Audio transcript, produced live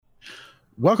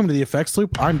Welcome to the Effects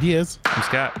Loop. I'm Diaz. I'm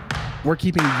Scott. We're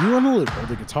keeping you in the loop of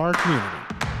the guitar community.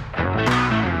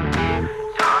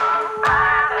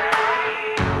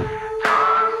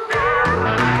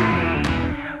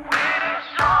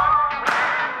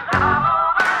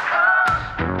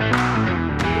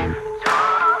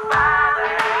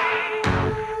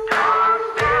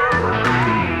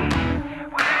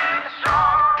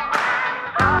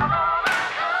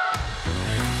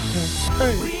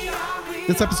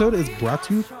 This episode is brought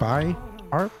to you by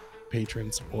our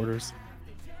Patreon supporters.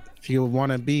 If you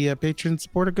want to be a Patreon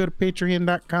supporter, go to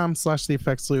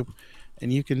patreon.com/theeffectsloop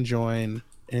and you can join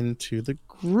into the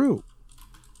group.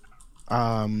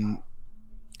 Well,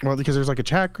 because there's like a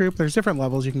chat group, there's different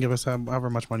levels. You can give us however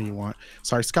much money you want.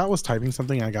 Sorry, Scott was typing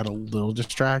something. I got a little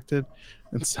distracted.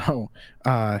 And so,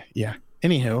 yeah.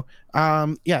 Anywho,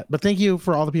 yeah, but thank you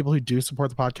for all the people who do support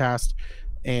the podcast.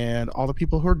 And all the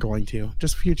people who are going to,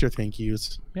 just future thank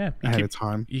yous. Yeah, ahead of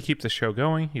time. You keep the show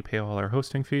going. You pay all our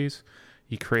hosting fees.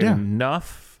 You create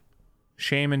enough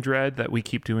shame and dread that we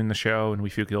keep doing the show, and we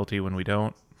feel guilty when we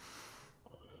don't.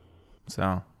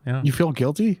 So, yeah. You feel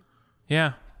guilty?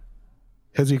 Yeah.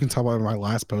 As you can tell by my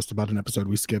last post about an episode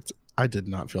we skipped, I did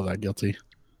not feel that guilty.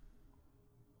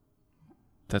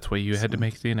 That's why you had to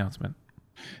make the announcement.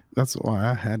 That's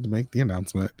why I had to make the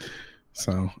announcement.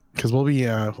 So, because we'll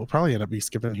probably end up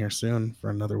skipping here soon for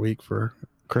another week for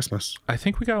Christmas. I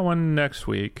think we got one next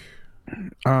week.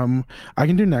 I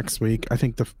can do next week. I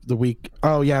think the week.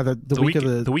 Oh yeah, the week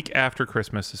of the week after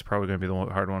Christmas is probably going to be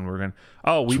the hard one.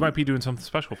 We might be doing something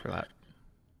special for that.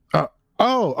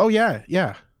 Oh yeah.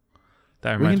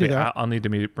 That reminds me. I'll need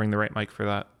to bring the right mic for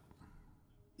that.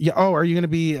 Yeah. Oh, are you going to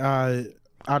be out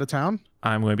of town?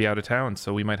 I'm going to be out of town,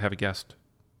 so we might have a guest.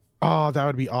 Oh, that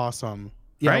would be awesome.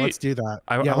 Yeah, right? Let's do that.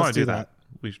 I want to do that.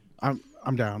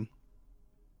 I'm down.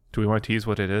 Do we want to tease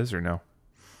what it is or no?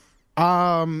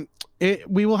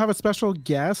 We will have a special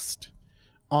guest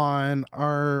on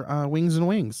our Wings and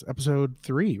Wings episode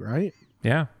 3, right?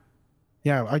 Yeah.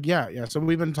 Yeah. So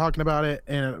we've been talking about it,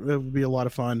 and it would be a lot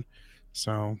of fun.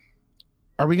 So,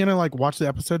 are we gonna watch the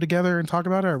episode together and talk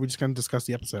about it, or are we just gonna discuss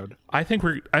the episode? I think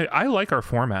I like our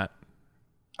format.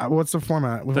 What's the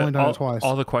format? We've only done it twice.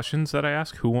 All the questions that I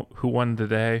ask. Who won the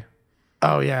day?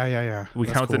 Oh yeah. We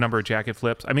count the number of jacket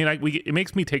flips. I mean, it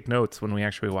makes me take notes when we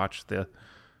actually watch the.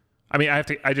 I mean,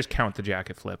 I just count the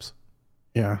jacket flips.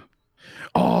 Yeah.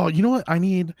 Oh, you know what?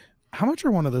 How much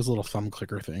are one of those little thumb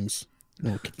clicker things?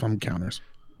 Little thumb counters.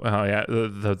 Oh yeah,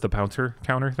 the bouncer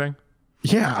counter thing.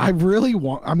 Yeah, I really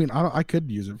want. I mean, I could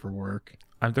use it for work.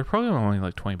 They're probably only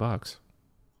like $20.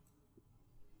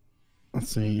 Let's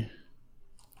see.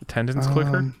 Attendance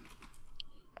clicker.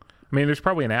 I mean, there's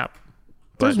probably an app.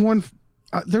 There's one.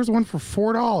 There's one for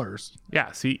 $4.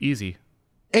 Yeah, see, easy.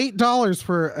 $8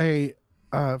 for a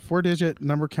 4-digit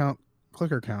number count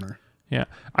clicker counter. Yeah,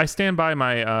 I stand by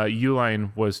my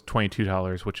Uline was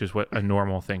 $22, which is what a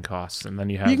normal thing costs, and then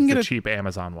you have the cheap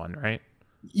Amazon one, right?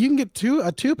 You can get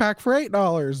a 2-pack for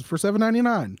 $8 for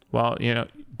 $7.99. Well,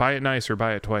 buy it nice or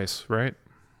buy it twice, right?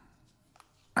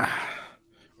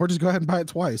 Or just go ahead and buy it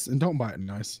twice and don't buy it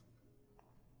nice.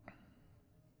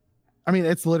 I mean,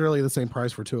 it's literally the same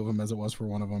price for 2 of them as it was for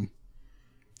 1 of them.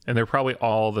 And they're probably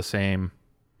all the same.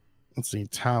 Let's see.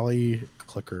 Tally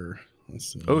clicker.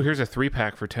 Let's see. Oh, here's a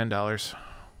 3-pack for $10.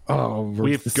 Oh,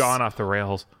 we've gone off the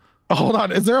rails. Oh, hold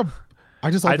on. Is there a...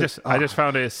 I just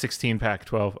found a 16-pack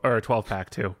 12 or a 12-pack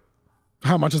too.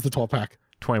 How much is the 12-pack?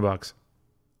 $20.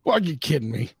 Well, are you kidding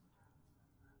me?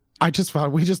 I just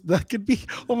found that could be,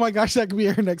 oh my gosh, that could be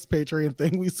our next Patreon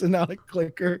thing. We send out a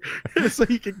clicker so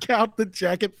you can count the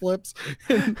jacket flips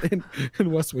in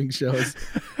West Wing shows.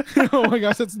 Oh my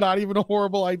gosh, that's not even a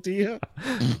horrible idea.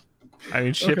 I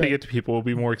mean, shipping it to people will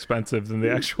be more expensive than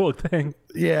the actual thing.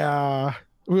 Yeah.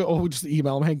 We just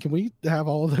email them, hey, can we have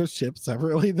all of those shipped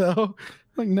separately though?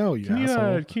 Like, no, you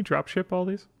asshole. Can you drop ship all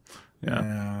these?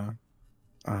 Yeah.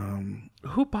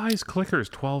 Who buys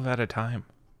clickers 12 at a time?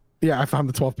 Yeah, I found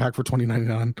the 12-pack for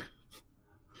 $20.99.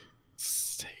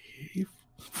 Save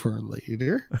for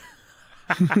later.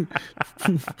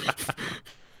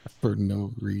 For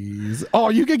no reason. Oh,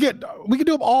 we could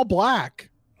do them all black.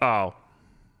 Oh,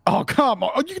 come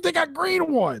on. They got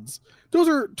green ones. Those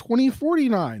are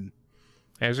 $20.49.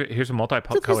 Here's a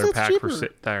multi-color pack cheaper.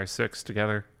 That are 6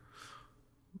 together.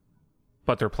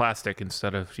 But they're plastic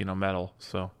instead of, metal.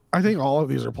 So I think all of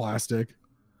these are plastic.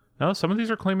 No, some of these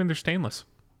are claiming they're stainless.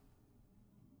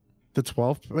 The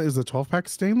 12-pack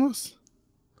stainless?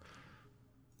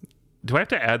 Do I have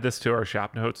to add this to our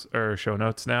shop notes or show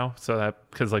notes now? So that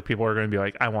because people are going to be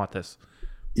like, I want this.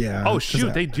 Yeah. Oh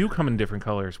shoot, they do come in different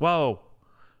colors. Whoa.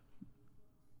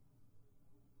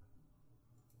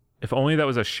 If only that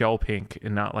was a shell pink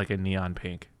and not like a neon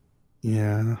pink.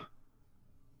 Yeah.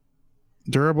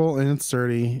 Durable and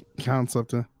sturdy. Counts up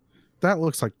to... That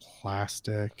looks like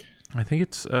plastic. I think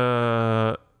it's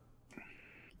the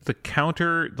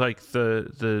counter, like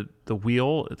the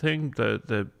wheel thing,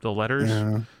 the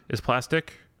letters is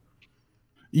plastic.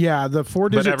 Yeah, the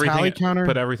 4-digit tally counter.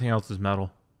 But everything else is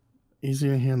metal. Easy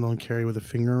to handle and carry with a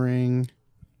finger ring.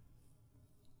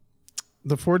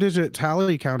 The 4-digit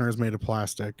tally counter is made of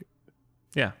plastic.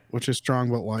 Yeah. Which is strong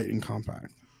but light and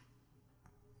compact.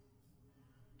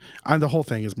 And the whole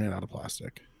thing is made out of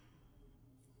plastic.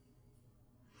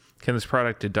 Can this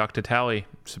product deduct a tally,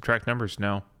 subtract numbers?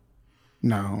 No.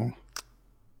 No.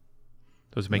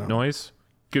 Does it make noise?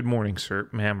 Good morning, sir,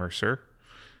 ma'am, or sir.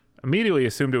 Immediately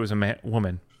assumed it was a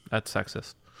woman. That's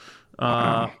sexist.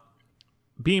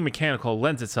 Being mechanical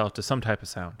lends itself to some type of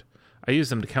sound. I use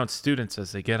them to count students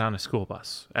as they get on a school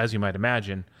bus. As you might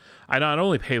imagine, I not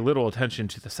only pay little attention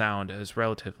to the sound as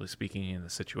relatively speaking in the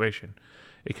situation,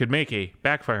 it could make a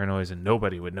backfire noise and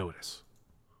nobody would notice.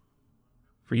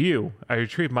 For you, I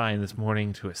retrieved mine this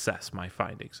morning to assess my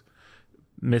findings.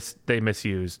 They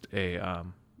misused a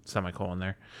semicolon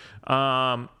there.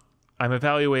 I'm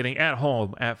evaluating at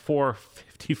home at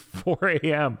 4:54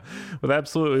 a.m. with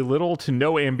absolutely little to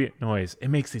no ambient noise. It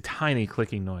makes a tiny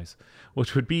clicking noise,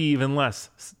 which would be even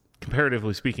less,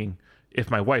 comparatively speaking, if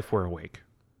my wife were awake.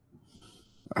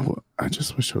 I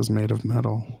just wish it was made of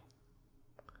metal.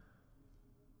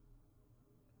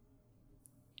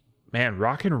 Man,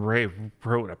 Rockin' Ray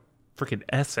wrote a freaking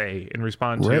essay in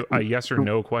response to a yes or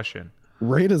no question.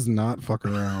 Ray does not fuck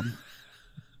around.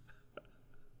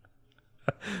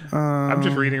 I'm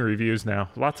just reading reviews now.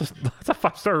 Lots of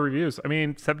 5-star reviews. I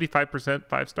mean, 75%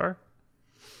 5-star.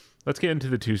 Let's get into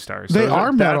the 2 stars. They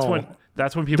are metal.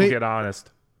 That's when people get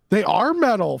honest. They are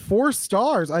metal. 4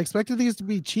 stars. I expected these to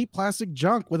be cheap plastic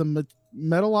junk with a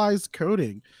metallized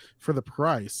coating for the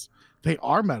price. They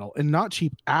are metal and not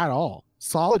cheap at all.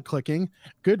 Solid clicking,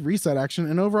 good reset action,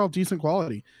 and overall decent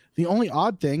quality. The only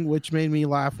odd thing, which made me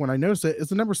laugh when I noticed it, is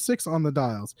the number 6 on the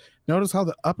dials. Notice how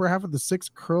the upper half of the 6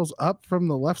 curls up from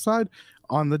the left side?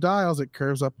 On the dials, it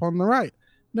curves up on the right.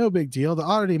 No big deal. The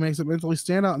oddity makes it mentally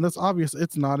stand out, and that's obvious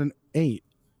it's not an 8.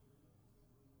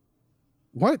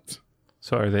 What?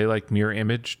 So are they like mirror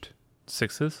imaged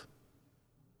 6s?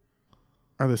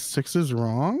 Are the 6s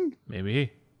wrong?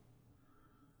 Maybe.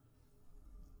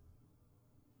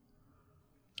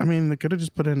 I mean, they could have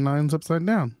just put in 9s upside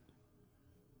down.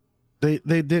 They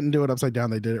didn't do it upside down.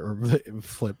 They did it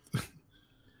flipped.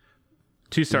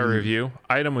 2-star review.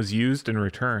 Item was used and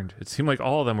returned. It seemed like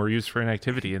all of them were used for an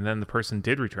activity, and then the person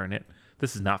did return it.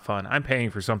 This is not fun. I'm paying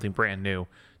for something brand new,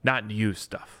 not used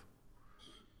stuff.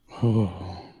 I'm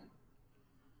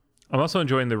also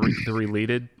enjoying the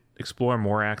related explore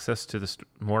more access to the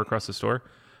more across the store.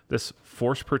 This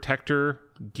force protector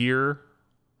gear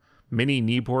mini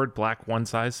kneeboard, black, one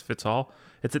size fits all.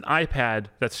 It's an iPad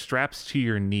that straps to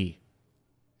your knee.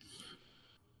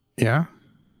 Yeah.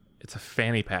 It's a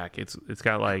fanny pack. It's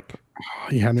got like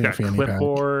a fanny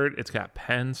clipboard. pack. It's got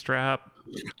pen strap.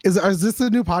 Is this the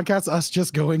new podcast? Us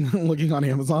just going looking on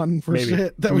Amazon for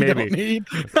shit that we don't need.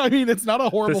 I mean, it's not a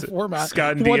horrible format.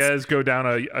 Scott and Diaz go down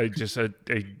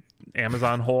a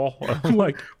Amazon hole.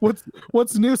 Like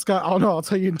what's new, Scott? Oh no, I'll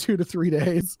tell you in 2 to 3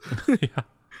 days. Yeah.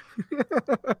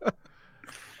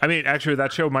 I mean, actually,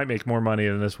 that show might make more money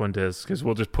than this one does because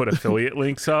we'll just put affiliate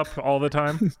links up all the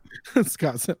time.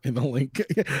 Scott sent me the link.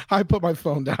 I put my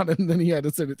phone down and then he had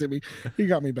to send it to me. He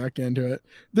got me back into it.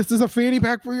 This is a fanny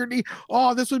pack for your knee.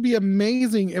 Oh, this would be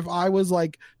amazing if I was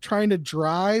like trying to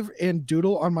drive and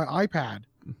doodle on my iPad.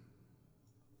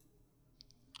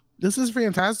 This is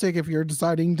fantastic if you're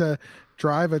deciding to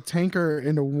drive a tanker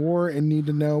into war and need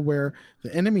to know where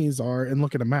the enemies are and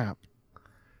look at a map.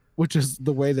 Which is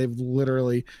the way they've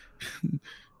literally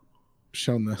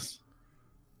shown this.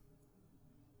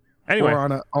 Anyway,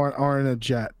 or in a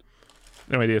jet.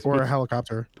 No ideas. Or a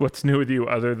helicopter. What's new with you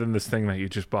other than this thing that you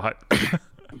just bought?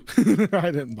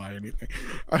 I didn't buy anything.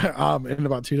 In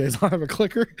about 2 days, I'll have a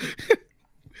clicker.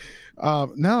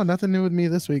 No, nothing new with me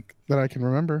this week that I can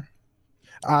remember.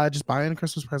 Just buying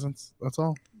Christmas presents. That's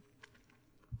all.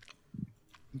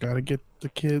 Gotta get the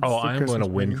kids. Oh, I'm going to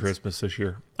win Christmas this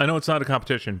year. I know it's not a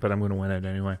competition, but I'm going to win it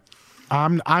anyway.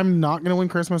 I'm not going to win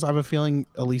Christmas. I have a feeling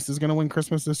Elise is going to win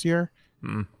Christmas this year.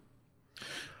 Mm.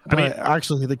 I mean,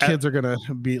 actually, the kids are going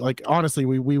to be like. Honestly,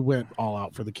 we went all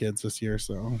out for the kids this year.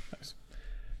 So,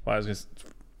 well,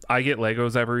 I get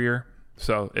Legos every year,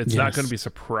 so it's not going to be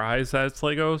surprised that it's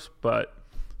Legos. But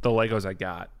the Legos I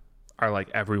got are like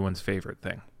everyone's favorite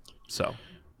thing. So.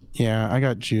 Yeah, I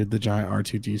got Jude the giant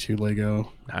R2D2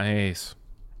 Lego. Nice.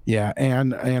 Yeah,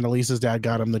 and Elisa's dad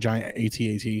got him the giant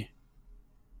AT-AT.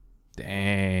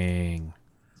 Dang.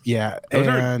 Yeah, Those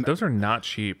and those are not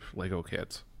cheap Lego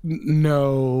kits.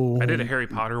 No, I did a Harry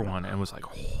Potter one and was like,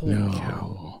 holy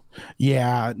cow.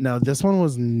 Yeah, no, this one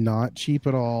was not cheap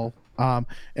at all. And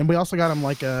we also got him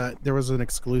like there was an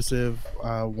exclusive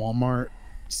Walmart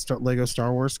Lego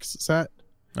Star Wars set.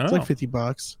 It's like $50.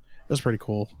 It was pretty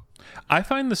cool. I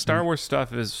find the Star Wars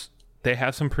stuff they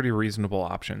have some pretty reasonable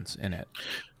options in it.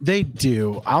 They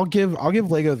do. I'll give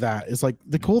Lego that. It's like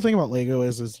the cool thing about Lego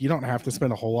is you don't have to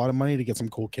spend a whole lot of money to get some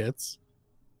cool kits.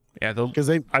 Yeah, because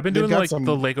I've been doing like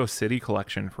the Lego City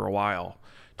collection for a while.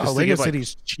 Lego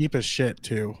City's cheap as shit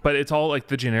too. But it's all like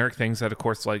the generic things that, of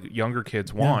course, like younger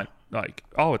kids want. Like,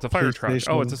 oh, it's a fire truck.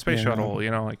 Oh, it's a space shuttle. You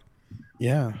know, like,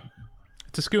 yeah,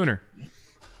 it's a schooner.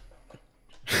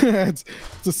 it's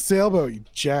a sailboat, you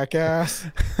jackass.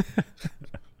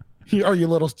 Or you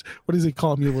little, what does he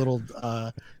call him? You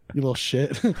little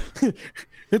shit.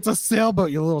 It's a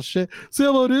sailboat, you little shit.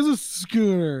 Sailboat is a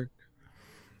schooner.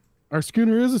 Our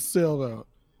schooner is a sailboat.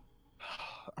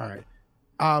 All right.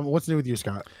 What's new with you,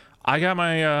 Scott? I got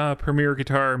my Premier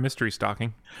Guitar mystery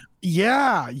stocking.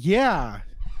 Yeah.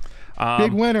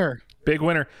 Big winner. Big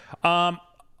winner.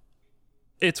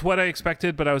 It's what I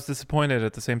expected, but I was disappointed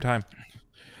at the same time.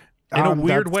 In a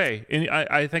weird way. And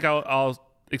I think I'll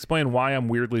explain why I'm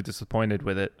weirdly disappointed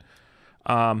with it.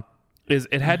 Is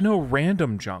it had no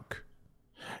random junk.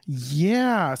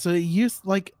 Yeah. So it used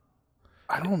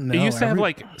I don't know. It used to have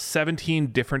like 17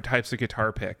 different types of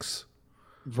guitar picks.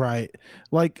 Right.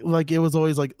 Like it was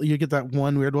always like you get that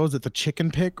one weird, what was it, the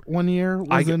chicken pick one year?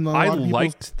 I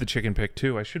liked the chicken pick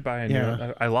too. I should buy a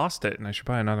new I lost it and I should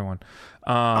buy another one.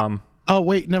 Oh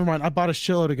wait, never mind. I bought a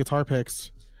shitload of guitar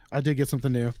picks. I did get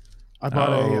something new. I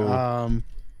bought a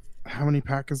how many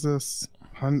pack is this?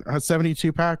 A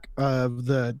 72 pack of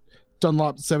the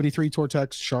Dunlop 73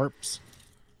 Tortex Sharps.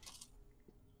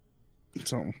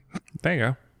 So there you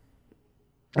go.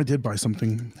 I did buy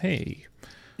something. Hey.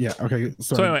 Yeah. Okay.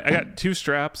 So anyway, I got 2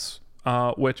 straps,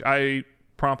 which I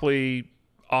promptly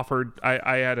offered.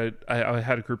 I had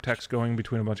a group text going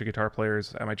between a bunch of guitar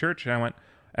players at my church, and I went,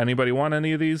 "Anybody want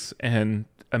any of these?" And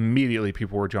immediately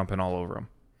people were jumping all over them.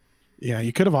 Yeah,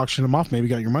 you could have auctioned them off. Maybe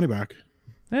got your money back.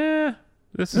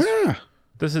 This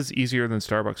is easier than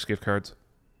Starbucks gift cards.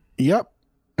 Yep.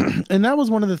 And that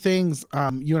was one of the things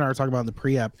you and I were talking about in the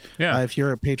pre-app. Yeah. If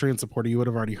you're a Patreon supporter, you would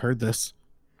have already heard this.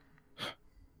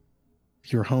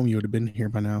 If you were home, you would have been here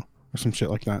by now or some shit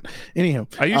like that. Anyhow,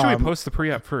 I usually post the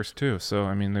pre-app first too. So,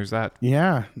 I mean, there's that.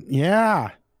 Yeah. We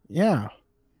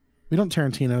don't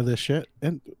Tarantino this shit.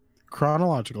 And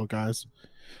chronological, guys.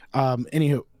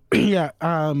 Anywho, yeah.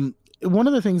 One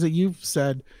of the things that you've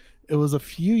said, it was a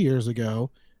few years ago,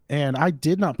 and I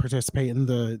did not participate in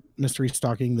the mystery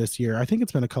stocking this year. I think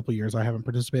it's been a couple years I haven't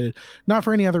participated, not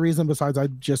for any other reason besides I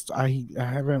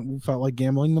haven't felt like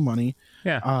gambling the money.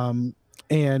 Yeah.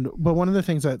 But one of the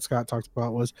things that Scott talked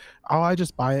about was, I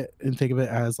just buy it and think of it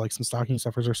as like some stocking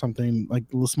stuffers or something, like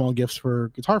little small gifts for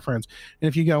guitar friends. And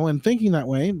if you go in thinking that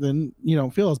way, then you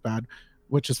don't feel as bad,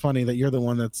 which is funny that you're the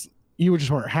one you just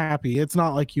weren't happy. It's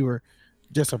not like you were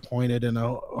disappointed in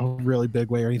a really big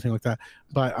way or anything like that.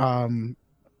 But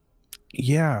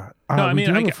yeah. No, I mean,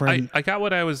 I got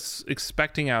what I was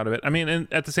expecting out of it. I mean, and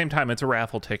at the same time, it's a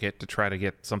raffle ticket to try to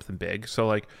get something big. So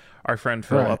like our friend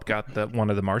Philip got one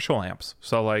of the Marshall amps.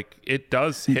 So like it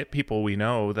does hit people we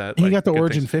know that he got the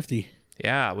Origin 50.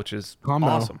 Yeah, which is combo.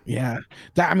 Awesome. Yeah.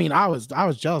 I was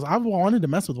jealous. I wanted to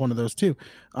mess with one of those too.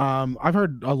 I've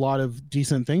heard a lot of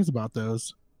decent things about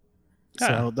those.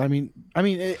 Yeah. So I mean,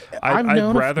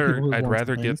 I'd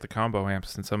rather get the combo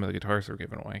amps than some of the guitars they're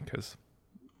giving away because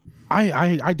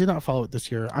I did not follow it this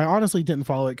year. I honestly didn't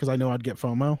follow it because I know I'd get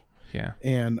FOMO. Yeah.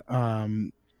 And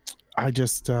I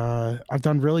just I've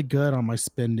done really good on my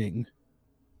spending,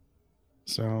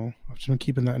 so I've just been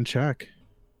keeping that in check.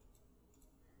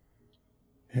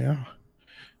 Yeah.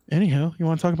 Anyhow, you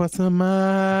want to talk about some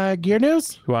gear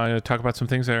news? You want to talk about some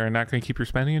things that are not going to keep your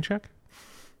spending in check?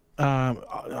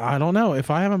 I don't know.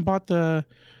 If I haven't bought the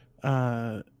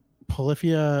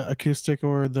Polyphia acoustic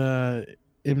or the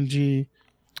MG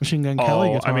Machine Gun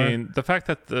Kelly guitar. I mean, the fact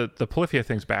that the Polyphia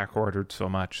thing's back ordered so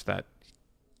much that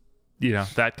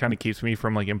that kind of keeps me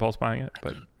from like impulse buying it.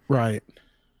 But right.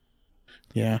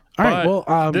 Yeah. All right.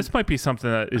 Well, this might be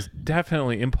something that is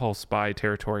definitely impulse buy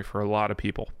territory for a lot of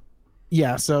people.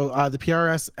 Yeah. So the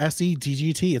PRS SE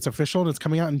DGT, it's official and it's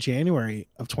coming out in January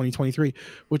of 2023,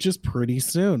 which is pretty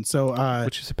soon. So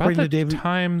which is about the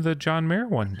time the John Mayer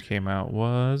one came out,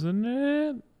 wasn't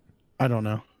it? I don't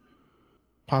know.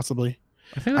 Possibly.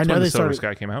 I think that's when the Silver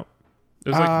Sky came out. It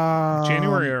was like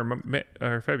January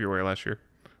or February last year,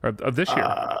 or of this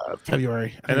year.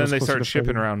 February. And then they started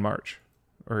shipping around March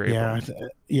or April.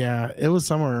 Yeah, it was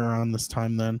somewhere around this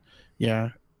time then. Yeah.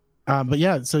 But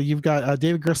yeah, so you've got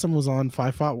David Grissom was on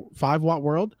 5 Watt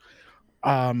World.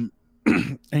 And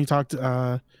he talked,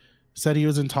 said he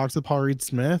was in talks with Paul Reed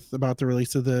Smith about the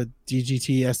release of the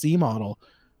DGT SE model.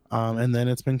 And then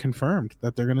it's been confirmed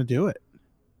that they're going to do it.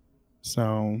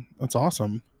 So that's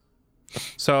awesome.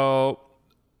 So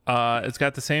it's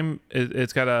got the same,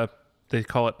 it's got they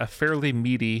call it a fairly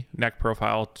meaty neck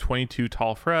profile, 22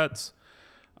 tall frets.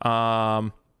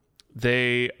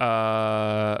 They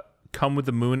come with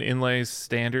the moon inlays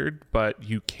standard, but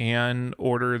you can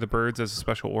order the birds as a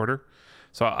special order.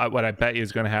 So what I bet you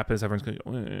is going to happen is everyone's going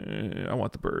to go, I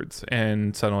want the birds.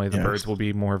 And suddenly the birds will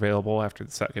be more available after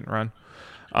the second run.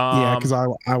 Yeah, because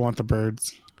I want the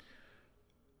birds.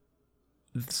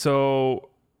 So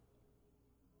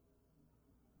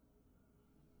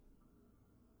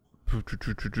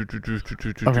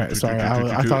okay, sorry.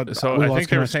 I thought so. I think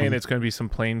they were saying it's going to be some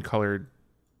plain colored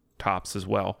tops as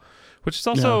well, which is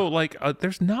also like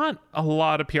there's not a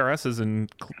lot of PRSs in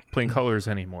plain colors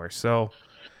anymore. So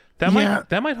that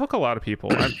might hook a lot of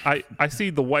people. I see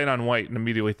the white on white and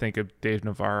immediately think of Dave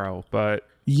Navarro, but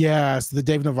yes, the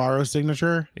Dave Navarro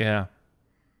signature.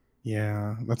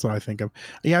 Yeah, that's what I think of.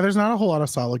 Yeah, there's not a whole lot of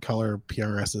solid color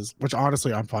PRSs, which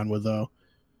honestly I'm fine with though.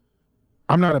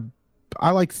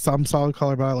 I like some solid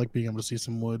color, but I like being able to see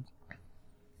some wood.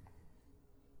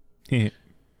 Yeah.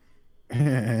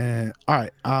 All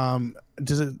right.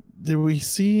 Did we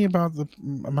see about the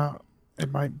amount?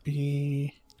 It might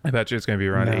be. I bet you it's going to be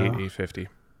around 850.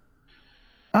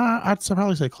 I'd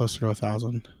probably say closer to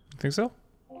 1,000. Think so?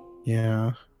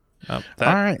 Yeah. All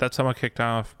right. That someone kicked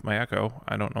off my Echo.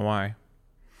 I don't know why.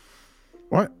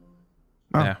 What?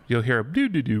 Oh. Yeah, you'll hear a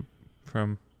doo-doo-doo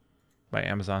from my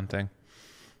Amazon thing.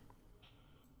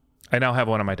 I now have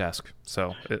one on my desk,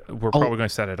 so we're probably going to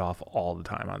set it off all the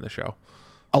time on the show.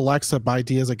 Alexa, buy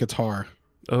Diaz a guitar.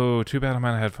 Oh, too bad I'm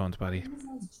out of headphones, buddy.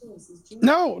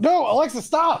 No, Alexa,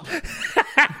 stop!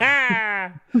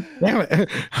 Damn it.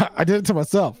 I did it to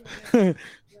myself.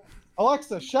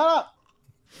 Alexa, shut up!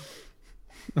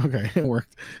 Okay, it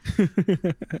worked.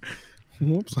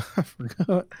 Whoops, I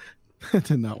forgot. It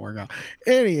did not work out.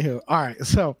 Anywho, all right.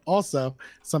 So also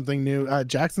something new,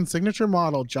 Jackson signature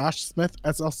model Josh Smith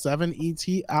SL7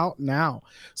 ET out now.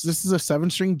 So this is a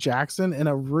 7-string Jackson in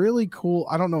a really cool,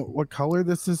 I don't know what color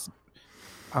this is.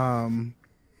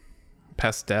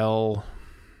 Pastel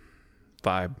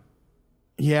vibe.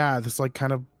 Yeah, this like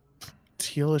kind of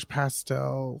tealish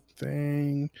pastel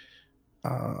thing.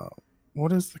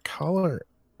 What is the color?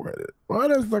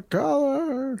 What is the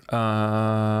color?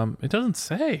 It doesn't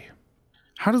say.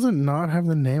 How does it not have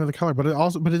the name of the color? But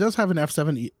it does have an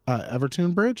F7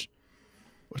 Evertune bridge,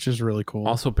 which is really cool.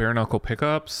 Also bare knuckle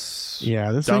pickups.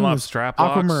 Yeah, this Dunlop thing is strap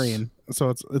locks. aquamarine. So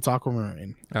it's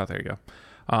aquamarine. Oh, there you go.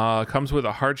 Comes with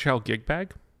a hard shell gig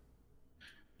bag.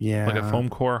 Yeah, like a foam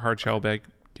core hard shell gig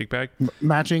bag.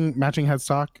 Matching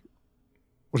headstock,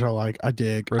 which I like. I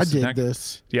dig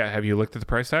this. Yeah, have you looked at the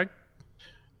price tag?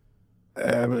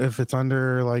 If it's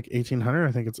under like 1,800,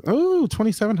 I think it's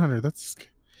 2,700. That's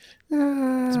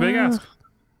it's a big ask.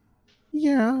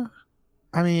 Yeah,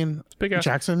 I mean, it's big ask.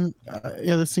 Jackson.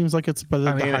 Yeah, this seems like it's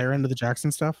the higher end of the Jackson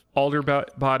stuff. Alder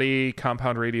body,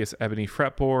 compound radius ebony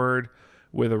fretboard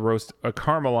with a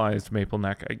caramelized maple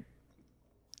neck.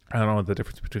 I don't know what the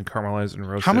difference between caramelized and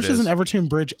roasted. How much does an Evertune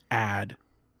bridge add?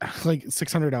 Like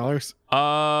 $600?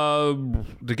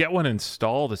 To get one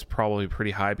installed is probably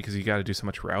pretty high because you got to do so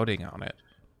much routing on it.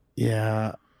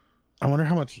 Yeah, I wonder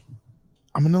how much.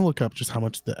 I'm gonna look up just how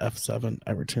much the F7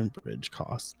 Evertune bridge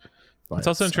costs. It's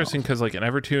also interesting because like an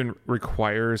Evertune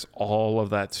requires all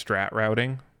of that Strat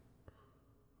routing.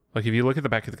 Like if you look at the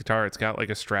back of the guitar, it's got like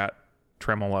a Strat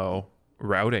tremolo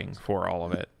routing for all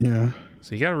of it. Yeah.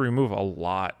 So you got to remove a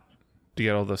lot to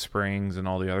get all the springs and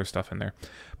all the other stuff in there.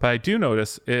 But I do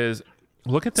notice is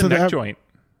look at the neck joint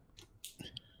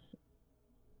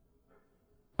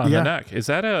on the neck. Is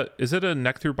it a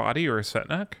neck through body or a set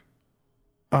neck?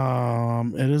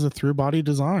 It is a through body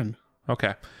design.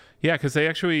 Okay. Yeah, because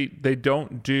they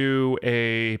don't do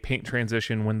a paint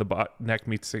transition when the neck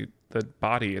meets the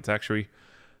body. It's actually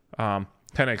kind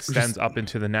of extends up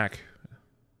into the neck,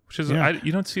 which is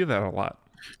you don't see that a lot.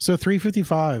 So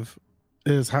 $355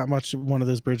 is how much one of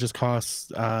those bridges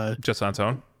costs. Just on its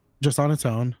own. Just on its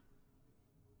own.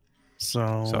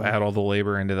 So add all the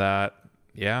labor into that.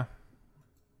 Yeah.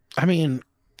 I mean,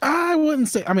 I wouldn't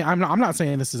say. I mean, I'm not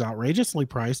saying this is outrageously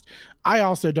priced. I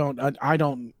also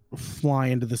don't fly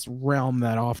into this realm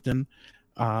that often.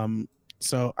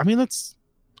 So I mean, that's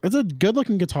It's a good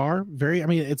looking guitar. Very, I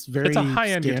mean, it's very It's a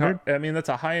high-end standard. guitar. I mean, that's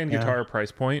a high-end Yeah. guitar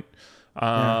price point.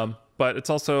 Yeah. But it's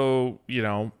also,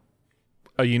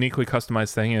 a uniquely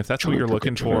customized thing. And if that's what you're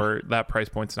looking for, that price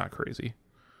point's not crazy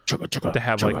to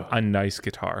have like a nice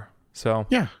guitar. So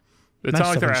yeah. it's Nice not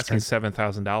like they're 7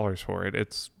 asking $7,000 for it.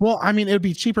 It's Well, I mean, it'd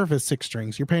be cheaper if it's 6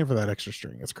 strings. You're paying for that extra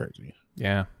string. It's crazy.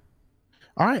 yeah.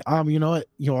 All right. You know what?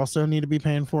 You also need to be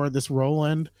paying for this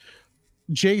Roland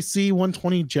JC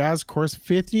 120 Jazz Course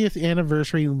 50th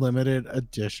Anniversary Limited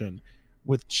Edition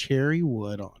with cherry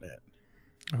wood on it.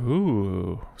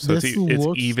 Ooh. So This it's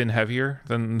looks- even heavier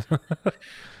than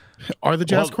Are the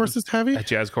jazz Well, courses heavy?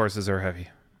 jazz courses are heavy.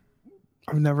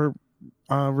 I've never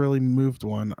really moved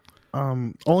one.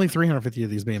 Only 350 of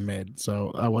these being made.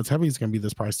 So what's heavy is going to be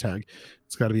this price tag.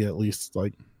 It's got to be at least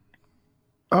like,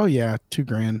 oh yeah,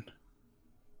 $2,000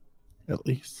 at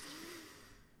least.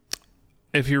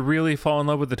 If you really fall in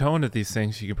love with the tone of these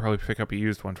things, you can probably pick up a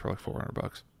used one for like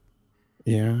 $400.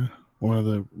 Yeah, one of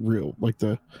the real like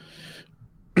the.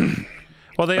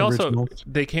 Well, Originals.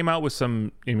 they came out with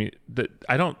some. I mean,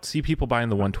 I don't see people buying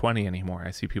the 120 anymore.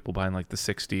 I see people buying like the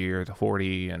 60 or the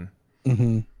 40, and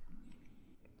Mhm.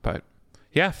 but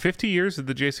yeah, 50 years of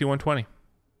the JC 120.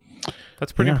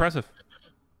 That's pretty Yeah. impressive.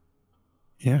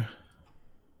 Yeah.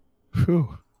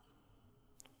 Whew.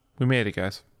 We made it,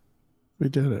 guys. We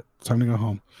did it. It's time to go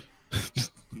home.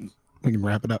 We can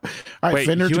wrap it up. All right, Wait,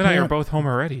 Fender you and I Japan. are both home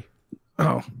already.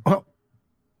 Oh, well.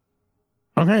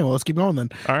 Okay, well, let's keep going then.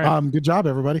 All right. Good job,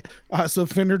 everybody. So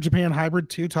Fender Japan Hybrid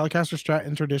 2, Telecaster Strat,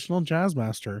 and Traditional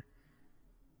Jazzmaster.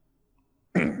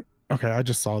 Okay, I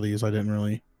just saw these. I didn't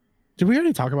really. Did we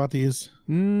already talk about these?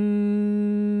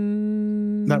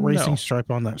 That racing No. stripe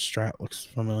on that Strat looks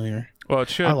familiar. Well, it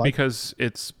should I like- because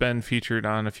it's been featured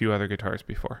on a few other guitars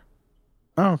before.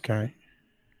 Oh, okay.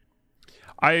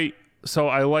 I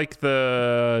like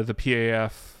the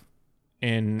PAF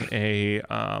in a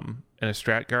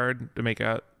Strat guard to make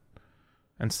out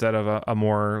instead of a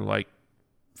more like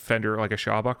Fender, like a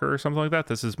Shawbucker or something like that.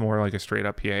 This is more like a straight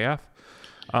up PAF.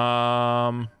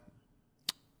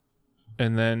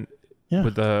 And then Yeah.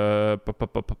 with the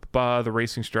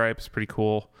racing stripes, pretty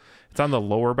cool. It's on the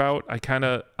lower bout.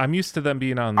 I'm used to them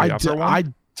being on the upper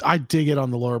one. I dig it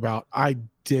on the lower bout. I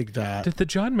dig that. Did the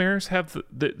John Mayers have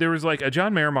there was like a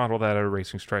John Mayer model that had a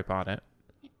racing stripe on it,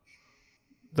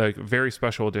 the very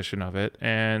special edition of it,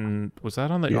 and was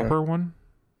that on the Yeah. upper one?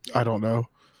 I don't know.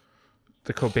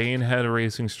 The Cobain had a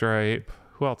racing stripe.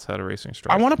 Who else had a racing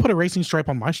stripe? I want to put a racing stripe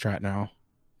on my Strat now.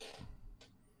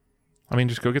 I mean,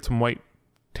 just go get some white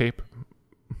tape.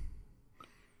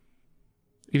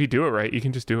 If you do it right, you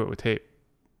can just do it with tape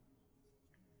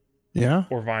Yeah.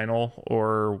 or vinyl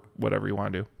or whatever you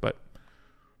want to do. But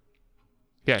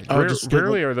yeah, just get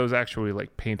rarely are those actually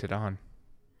like painted on.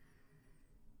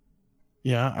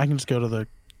 Yeah, I can just go to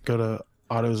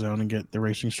AutoZone and get the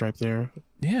racing stripe there.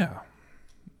 Yeah,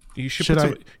 you should Should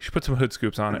you should put some hood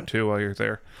scoops on it too while you're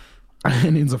there.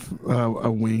 It needs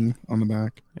a wing on the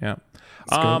back. Yeah.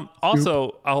 Scoop.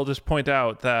 Also, I'll just point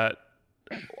out that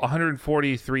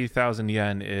 143,000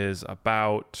 yen is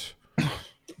about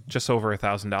just over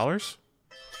 $1,000.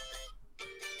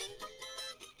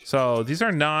 So these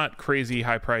are not crazy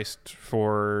high priced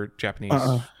for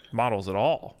Japanese models at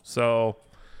all. So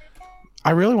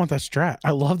I really want that Strat.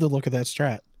 I love the look of that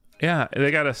Strat. yeah,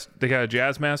 they got a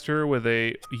Jazzmaster with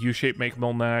a U-shaped make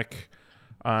mill neck,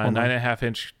 9.5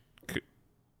 inch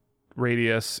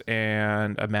radius,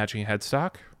 and a matching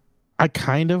headstock. I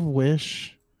kind of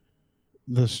wish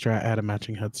the Strat had a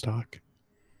matching headstock.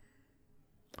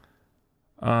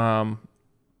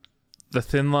 The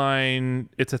thin line,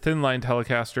 it's a thin line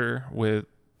Telecaster with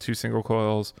 2 single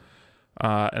coils,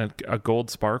 and a gold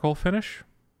sparkle finish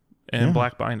and Yeah.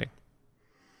 black binding.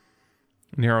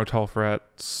 Narrow tall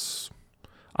frets.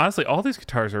 Honestly, all these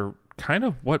guitars are kind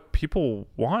of what people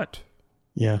want.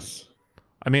 Yes.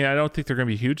 I mean, I don't think they're going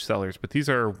to be huge sellers, but these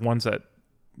are ones that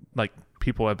like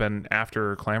people have been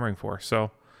after clamoring for.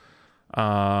 So,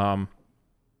 I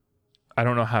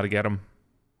don't know how to get them.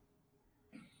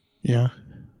 Yeah.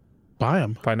 Buy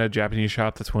them. Find a Japanese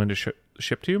shop that's willing to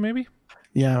ship to you, maybe.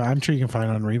 Yeah, I'm sure you can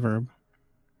find it on Reverb.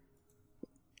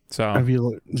 So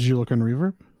Did you look on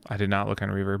Reverb? I did not look on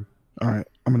Reverb. All right,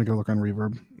 I'm gonna go look on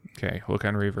Reverb. Okay, look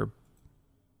on Reverb.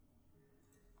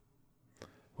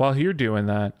 While you're doing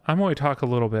that, I'm going to talk a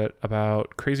little bit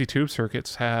about Crazy Tube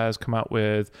Circuits has come out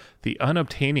with the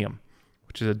Unobtainium,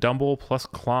 which is a Dumble plus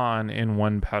Klon in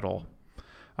one pedal.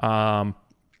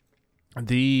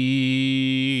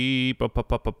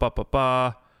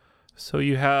 So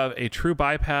you have a true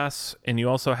bypass, and you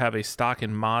also have a stock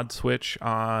and mod switch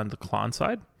on the Klon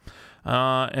side.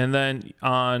 And then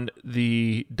on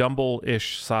the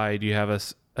Dumble-ish side, you have a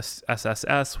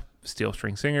SSS, Steel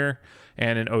String Singer,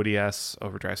 and an ODS,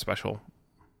 Overdrive Special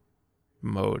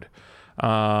mode.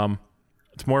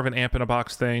 It's more of an amp in a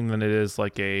box thing than it is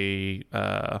like a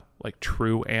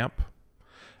true amp.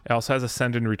 It also has a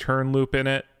send and return loop in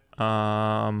it.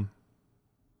 I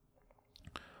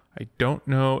don't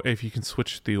know if you can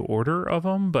switch the order of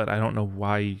them, but I don't know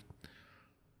why.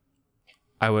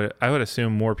 I would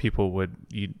assume more people would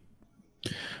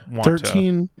want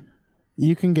 13 to.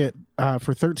 You can get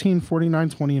for $13,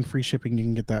 $49, $20 and free shipping. You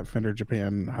can get that Fender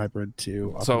Japan Hybrid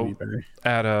 2 off of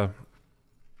eBay.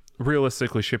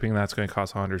 Realistically, shipping that's going to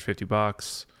cost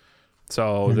 $150.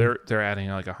 So they're adding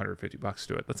like $150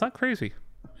 to it. That's not crazy.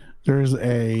 There's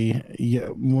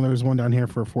there's one down here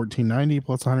for $14.90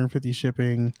 plus 150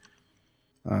 shipping.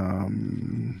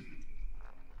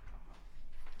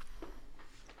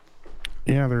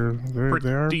 Yeah, they're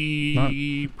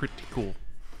pretty cool.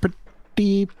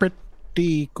 Pretty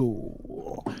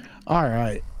cool. All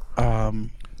right.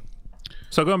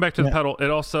 So going back to the pedal, it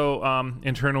also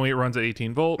internally it runs at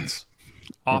 18 volts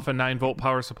off a 9-volt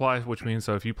power supply, which means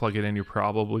so if you plug it in, you're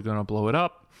probably going to blow it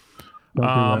up.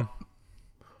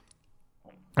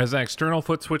 Has an external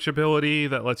foot switch ability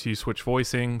that lets you switch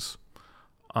voicings.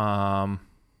 Yeah.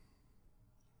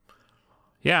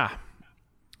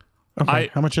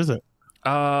 Okay. How much is it?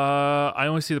 I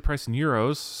only see the price in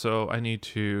euros, so I need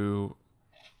to,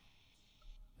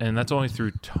 and that's only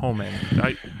through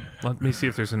Thomann. Let me see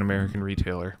if there's an American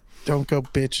retailer. Don't go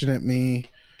bitching at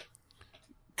me,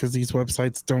 because these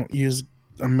websites don't use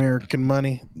American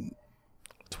money.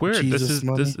 It's weird. This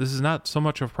is not so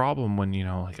much of a problem when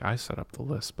like I set up the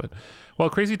list, but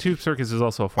Crazy Tube Circus is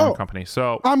also a foreign company,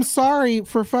 so I'm sorry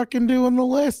for fucking doing the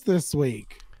list this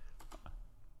week.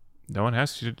 No one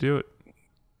asked you to do it.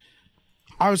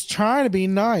 I was trying to be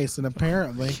nice, and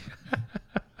apparently.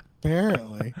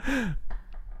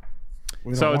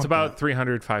 So it's about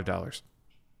 $305.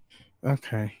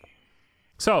 Okay.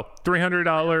 So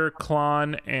 $300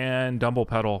 Klon and Dumble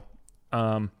pedal.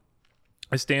 I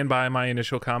stand by my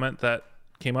initial comment that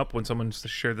came up when someone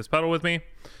shared this pedal with me,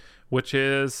 which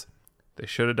is they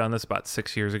should have done this about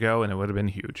 6 years ago, and it would have been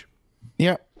huge.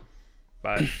 Yep.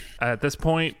 But at this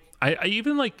point, I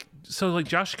even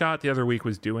Josh Scott the other week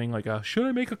was doing should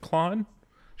I make a Klon?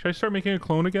 Should I start making a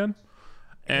clone again?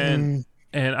 And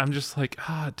I'm just like,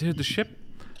 dude,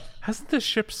 hasn't the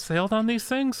ship sailed on these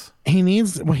things? What he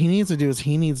needs to do is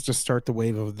he needs to start the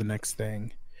wave of the next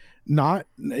thing.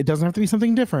 It doesn't have to be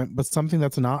something different, but something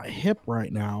that's not hip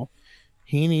right now.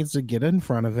 He needs to get in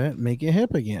front of it, make it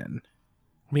hip again.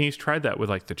 I mean, he's tried that with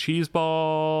the cheese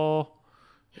ball.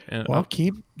 And, but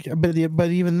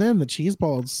even then, the cheese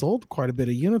ball had sold quite a bit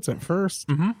of units at first.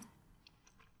 Mm-hmm.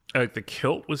 The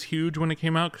kilt was huge when it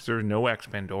came out because there was no X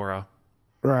Pandora.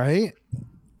 Right.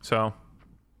 So,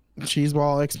 cheese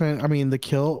ball the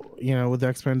kilt, with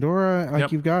X Pandora,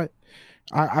 you've got.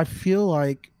 I feel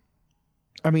like,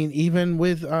 even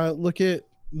with look at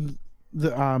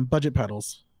the budget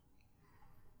pedals.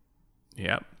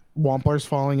 Yep. Wampler's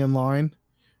falling in line.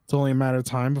 It's only a matter of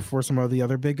time before some of the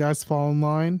other big guys fall in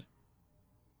line.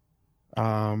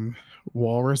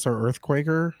 Walrus or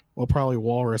Earthquaker. Well, probably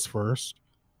Walrus first.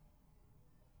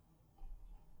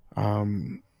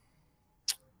 And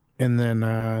then,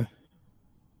 I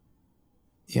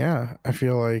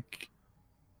feel like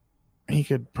he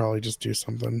could probably just do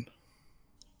something.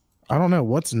 I don't know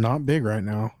what's not big right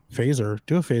now. Phaser.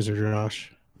 Do a phaser,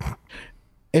 Josh.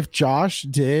 If Josh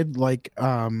did a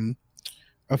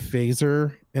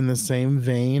phaser in the same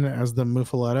vein as the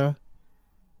Muffaletta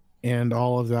and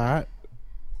all of that,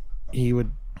 it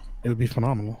would be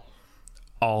phenomenal.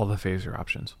 All the phaser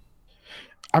options.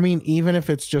 Even if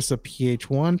it's just a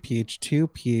PH1,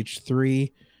 PH2,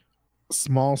 PH3,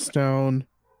 small stone,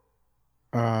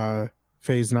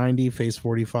 phase 90, phase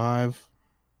 45,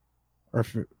 or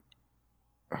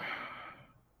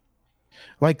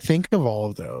think of all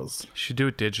of those. You should do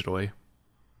it digitally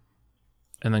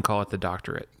and then call it the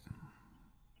doctorate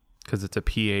because it's a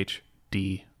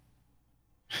PhD.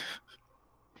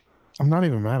 I'm not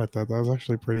even mad at that. That was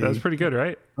actually pretty. That was pretty good,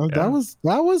 right?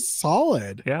 That was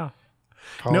solid. Yeah.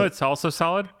 It's also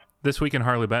solid this week in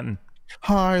Harley Benton.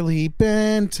 Harley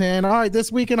Benton. All right,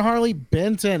 this week in Harley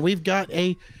Benton, we've got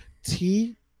a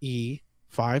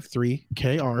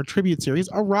TE53KR Tribute Series,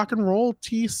 a rock and roll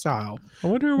T style. I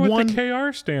wonder what the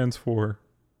KR stands for.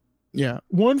 Yeah,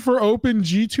 one for open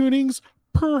G tunings,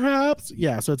 perhaps.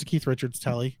 Yeah, so it's a Keith Richards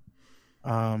telly.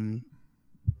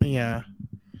 Yeah,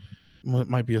 well, it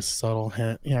might be a subtle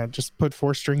hint. Yeah, just put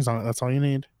 4 strings on it. That's all you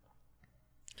need.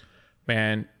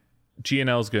 Man,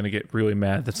 GNL is going to get really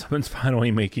mad that someone's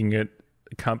finally making it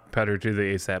a competitor to the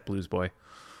ASAP Blues Boy.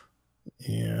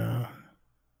 Yeah.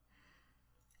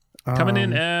 Coming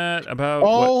in at about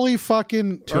holy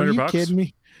fucking, are you $200? kidding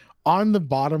me? On the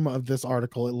bottom of this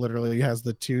article, it literally has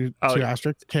the two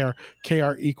asterisks.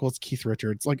 KR equals Keith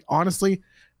Richards. Like, honestly,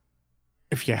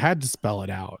 if you had to spell it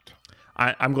out.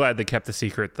 I'm glad they kept the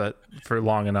secret that for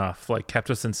long enough, like kept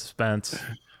us in suspense.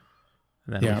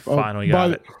 And then we finally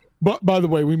got it. But by the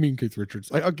way, we mean Keith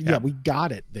Richards. Like, okay, yeah, we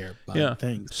got it there. Yeah.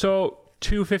 Thanks. So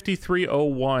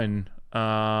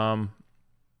 253.01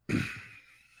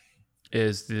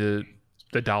 is the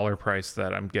dollar price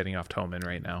that I'm getting off Thomann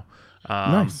right now.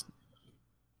 Nice.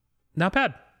 Not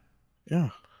bad. Yeah.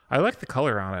 I like the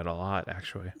color on it a lot,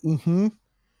 actually. Mm-hmm.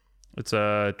 It's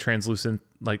a translucent,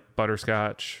 like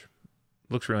butterscotch.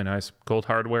 Looks really nice. Gold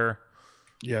hardware.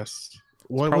 Yes.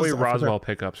 Probably Roswell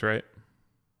pickups, right?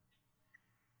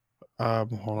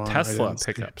 Hold on. Tesla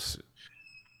pickups.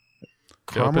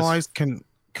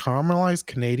 Caramelized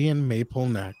Canadian maple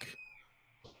neck.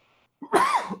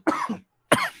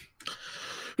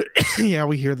 Yeah,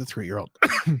 we hear the 3-year-old.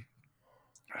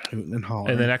 And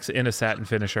the next in a satin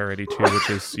finish already too, which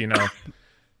is,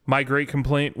 my great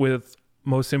complaint with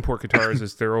most import guitars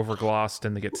is they're overglossed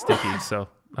and they get sticky. So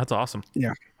that's awesome.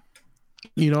 Yeah.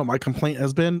 You know what my complaint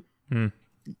has been?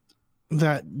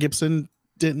 That Gibson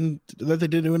they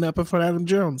didn't do an Epiphone Adam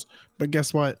Jones. But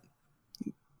guess what?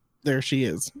 There she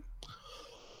is.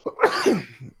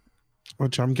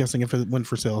 Which I'm guessing if it went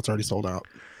for sale, it's already sold out.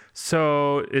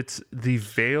 So it's the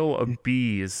Veil of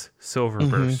Bees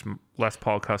Silverburst Les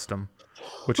Paul Custom,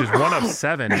 which is one of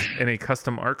 7 in a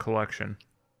custom art collection.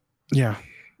 Yeah.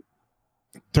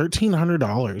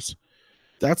 $1,300.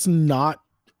 That's not,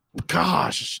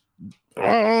 gosh.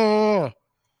 Oh.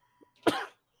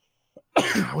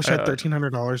 I wish I had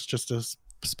 $1,300 just to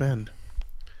spend.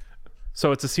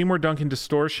 So it's a Seymour Duncan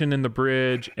distortion in the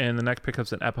bridge, and the neck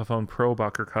pickup's an Epiphone Pro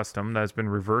Bucker Custom that has been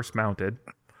reverse mounted.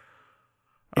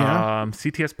 Yeah.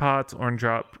 CTS pots, orange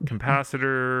drop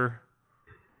capacitor.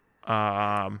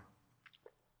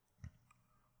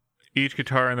 Each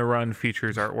guitar in the run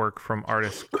features artwork from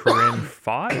artist Corinne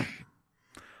Fott.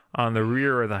 On the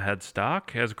rear of the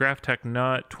headstock has Graphtec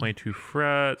nut, 22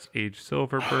 frets, aged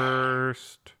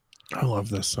Silverburst. I love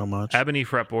this so much. Ebony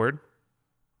fretboard.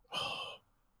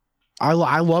 I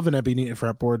love an ebony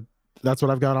fretboard. That's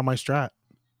what I've got on my Strat.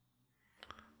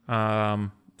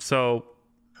 So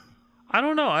I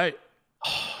don't know. I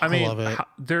mean, love it.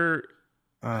 They're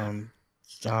I'm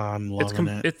loving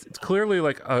it. It's clearly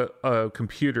like a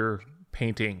computer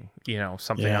painting,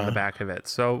 something on the back of it.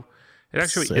 So it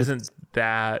actually isn't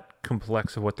that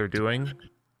complex of what they're doing.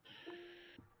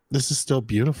 This is still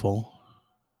beautiful.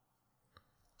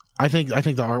 I think the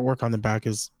artwork on the back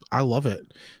I love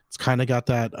it. It's kind of got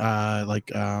that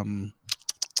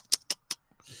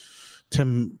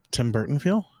Tim Burton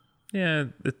feel. Yeah,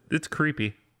 it's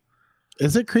creepy.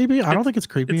 Is it creepy? I don't think it's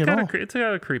creepy at all. It's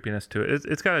got a creepiness to it.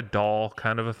 It's got a doll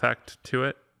kind of effect to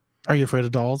it. Are you afraid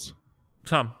of dolls?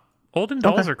 Some olden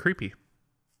dolls are creepy.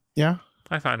 Yeah,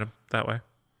 I find them that way.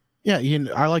 Yeah,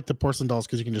 I like the porcelain dolls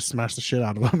because you can just smash the shit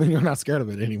out of them and you're not scared of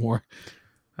it anymore.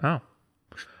 Oh.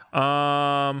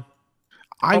 By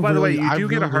the way, you do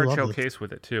get a hard shell case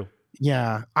with it too.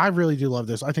 Yeah, I really do love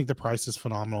this. I think the price is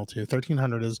phenomenal too.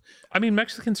 $1,300 is. I mean,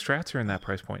 Mexican Strats are in that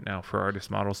price point now for artist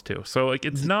models too. So like,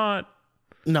 it's not.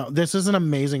 No, this is an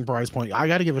amazing price point. I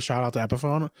got to give a shout out to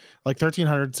Epiphone. Like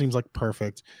 $1,300 seems like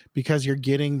perfect because you're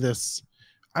getting this.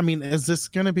 I mean, is this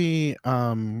going to be?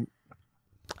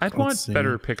 I'd want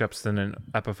better pickups than an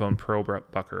Epiphone Pro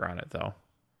Bucker on it though.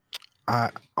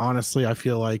 Honestly, I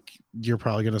feel like you're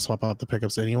probably going to swap out the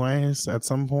pickups anyways at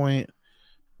some point.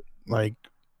 Like,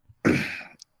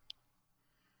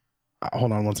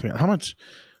 hold on one second. How much?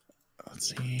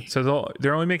 Let's see. So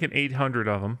they're only making 800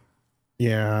 of them.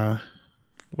 Yeah.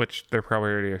 Which they're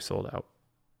probably already sold out.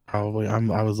 Probably.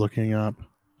 I was looking up.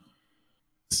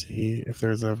 Let's see if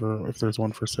there's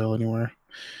one for sale anywhere.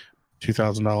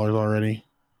 $2,000 already.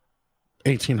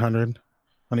 $1,800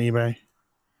 on eBay.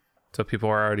 So people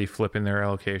are already flipping their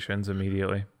allocations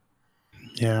immediately.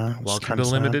 Yeah. Welcome to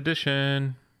limited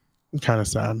edition. Kind of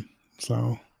sad.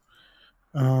 So,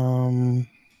 out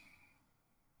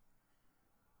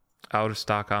of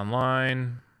stock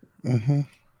online. Mm-hmm.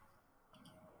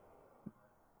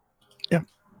 Yeah.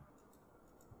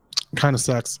 Kind of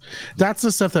sucks. That's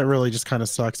the stuff that really just kind of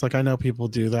sucks. Like, I know people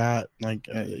do that. Like,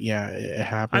 yeah, it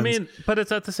happens. I mean, but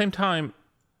it's at the same time.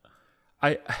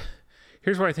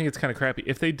 Here's where I think it's kind of crappy.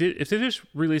 If they just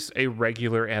released a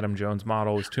regular Adam Jones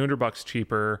model, it was $200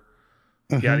 cheaper,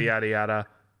 yada yada yada.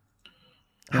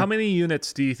 How many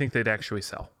units do you think they'd actually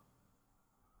sell?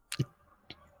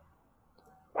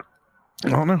 I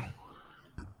don't know.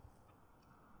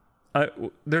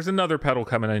 There's another pedal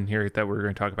coming in here that we're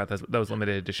going to talk about that was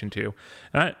limited edition too.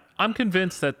 And I'm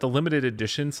convinced that the limited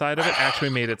edition side of it actually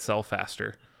made it sell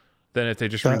faster than if they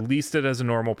just released it as a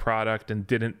normal product and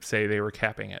didn't say they were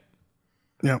capping it.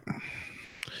 Yeah.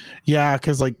 Yeah,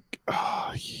 because like,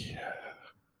 oh, yeah.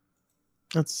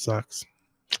 That sucks.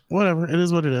 Whatever. It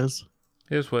is what it is.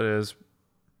 It is what it is.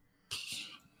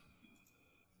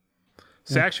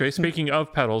 So actually, speaking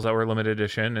of pedals that were limited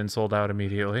edition and sold out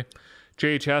immediately,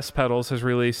 JHS Pedals has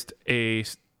released a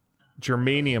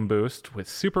germanium boost with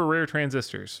super rare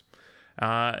transistors,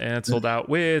 and it sold out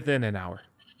within an hour.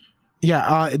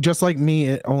 Yeah, just like me,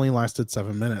 it only lasted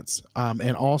 7 minutes.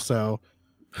 And also,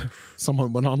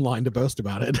 someone went online to boast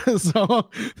about it. So,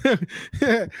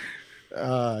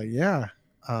 yeah,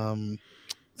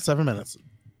 7 minutes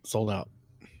sold out.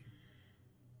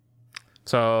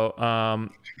 So,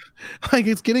 like,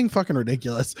 it's getting fucking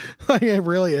ridiculous. Like, it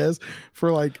really is.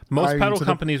 For like most pedal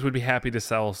companies would be happy to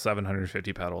sell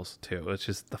 750 pedals too. It's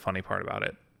just the funny part about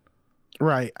it.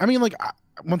 Right. I mean, like,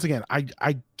 once again,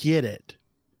 I get it.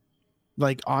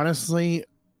 Like, honestly,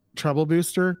 Treble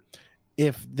Booster,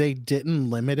 if they didn't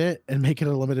limit it and make it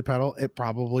a limited pedal, it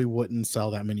probably wouldn't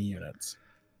sell that many units.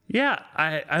 Yeah,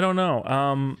 I don't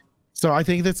know. So I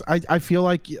think I feel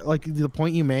like the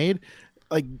point you made,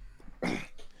 like,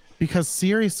 because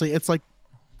seriously, it's like,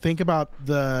 think about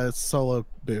the solo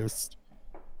boost,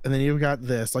 and then you've got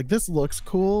this. Like, this looks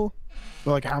cool,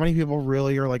 but like, how many people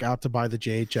really are like out to buy the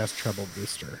JHS Treble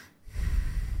Booster?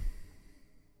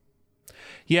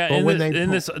 Yeah, in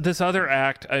this other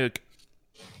act,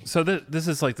 so this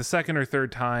is like the second or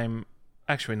third time.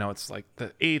 Actually, no, it's like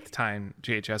the 8th time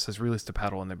JHS has released a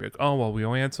pedal, and they're like, "Oh well, we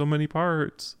only had so many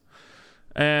parts,"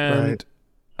 and Right.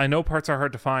 I know parts are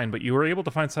hard to find, but you were able to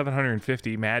find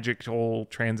 750 magical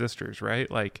transistors,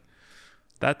 right? Like,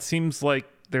 that seems like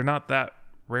they're not that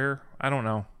rare. I don't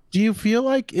know. Do you feel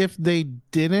like if they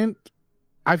didn't,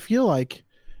 I feel like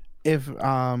if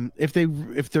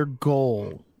their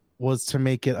goal was to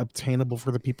make it obtainable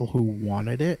for the people who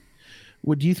wanted it,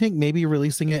 would you think maybe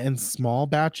releasing it in small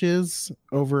batches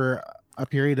over a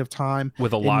period of time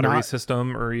With a lottery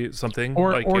system or something?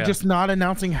 or just not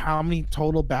announcing how many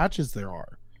total batches there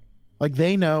are? Like,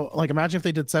 they know, like, imagine if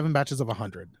they did 7 batches of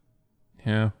 100.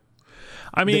 Yeah.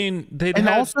 I mean,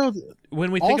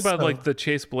 when we think about like the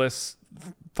Chase Bliss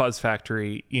Fuzz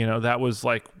Factory, you know, that was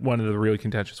like one of the really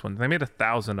contentious ones. They made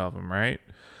 1,000 of them, right?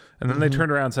 And then they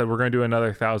turned around and said, we're going to do another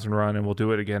 1,000 run and we'll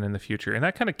do it again in the future. And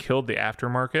that kind of killed the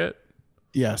aftermarket.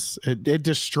 Yes, it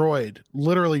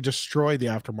literally destroyed the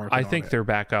aftermarket. I think they're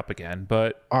back up again,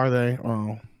 but are they?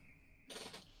 Oh.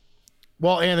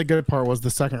 Well, and the good part was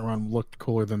the second run looked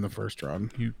cooler than the first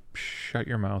run. You shut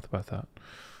your mouth about that.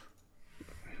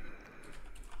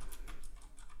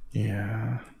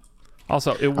 Yeah.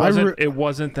 Also, it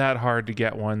wasn't that hard to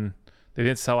get one. They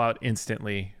didn't sell out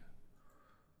instantly.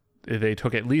 They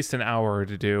took at least an hour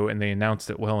to do, and they announced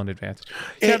it well in advance.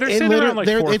 Yeah, they're sitting around like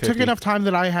 450. It took enough time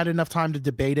that I had enough time to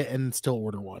debate it and still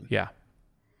order one. Yeah.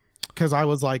 Because I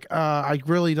was like, I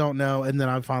really don't know. And then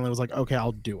I finally was like, okay,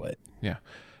 I'll do it. Yeah.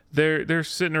 They're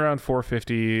sitting around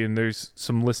 450, and there's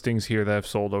some listings here that have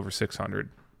sold over 600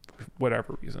 for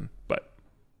whatever reason. But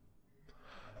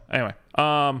anyway,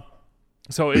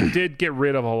 so it did get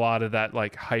rid of a lot of that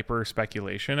like hyper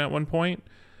speculation at one point.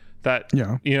 That,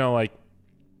 you know, like,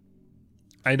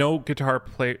 I know guitar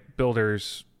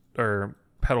builders or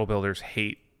pedal builders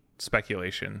hate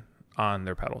speculation on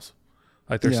their pedals.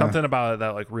 Like, there's something about it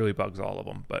that like really bugs all of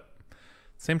them. But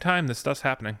at the same time, this stuff's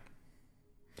happening.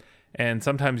 And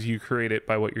sometimes you create it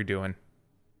by what you're doing.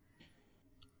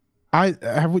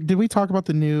 Did we talk about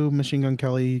the new Machine Gun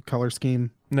Kelly color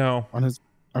scheme? No. On his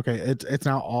it's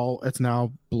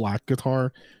now black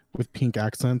guitar with pink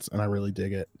accents, and I really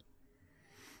dig it.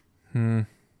 I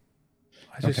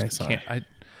just can't.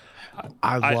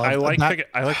 I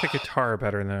like the guitar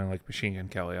better than like Machine Gun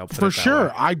Kelly. I'll put for it that sure.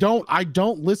 way. I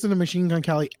don't listen to Machine Gun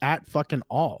Kelly at fucking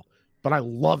all, but I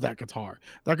love that guitar.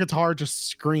 That guitar just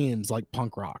screams like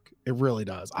punk rock. It really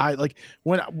does. I like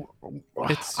when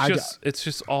it's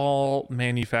just all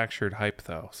manufactured hype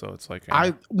though. So it's like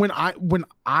when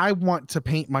I want to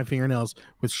paint my fingernails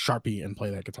with Sharpie and play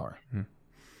that guitar.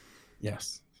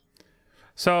 Yes.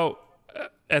 So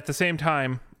at the same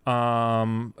time, as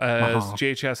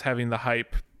JHS having the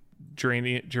hype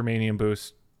germanium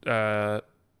boost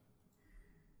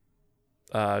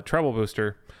treble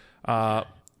booster,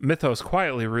 Mythos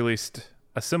quietly released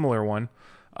a similar one,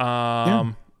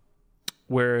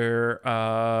 where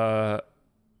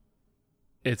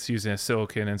it's using a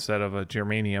silicon instead of a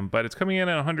germanium, but it's coming in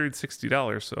at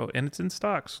 $160. So, and it's in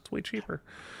stock, so it's way cheaper.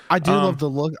 I do love the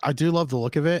look. I do love the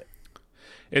look of it.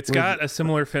 It's got a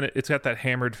similar finish. It's got that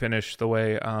hammered finish the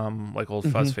way like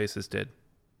old Fuzz Faces did.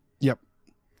 Yep.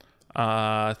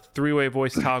 3-way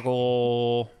voice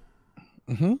toggle.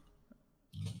 Mm-hmm.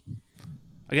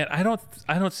 Again, I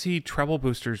don't see treble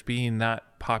boosters being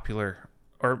that popular,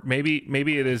 or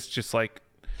maybe it is just like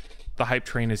the hype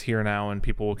train is here now and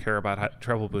people will care about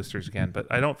treble boosters again. But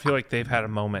I don't feel like they've had a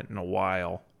moment in a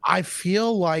while. I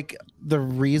feel like the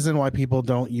reason why people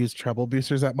don't use treble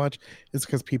boosters that much is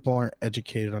because people aren't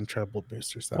educated on treble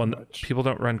boosters that much. People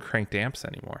don't run cranked amps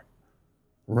anymore.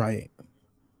 Right.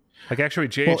 Like actually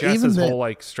JHS's whole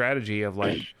like strategy of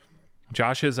like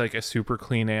Josh is like a super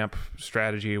clean amp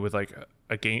strategy with like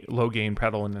a low gain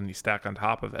pedal and then you stack on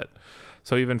top of it.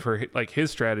 So even for like his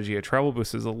strategy, a treble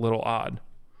boost is a little odd.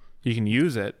 You can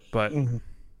use it, but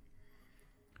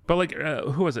but like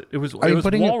who was it? It was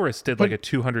Walrus did like a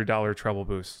 $200 treble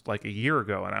boost like a year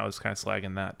ago, and I was kind of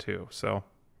slagging that too. So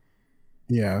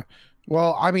yeah,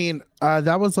 well, I mean,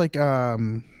 that was like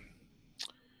the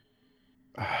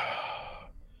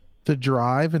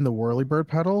drive and the Whirlybird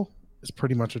pedal is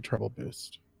pretty much a treble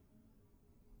boost,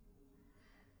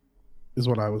 is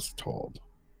what I was told.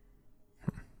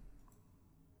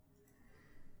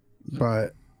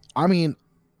 But I mean,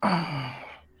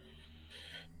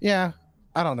 yeah,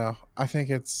 I don't know. I think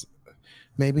it's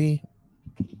maybe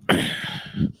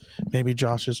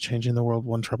Josh is changing the world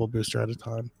one treble booster at a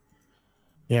time.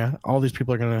 Yeah, all these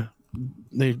people are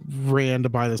they ran to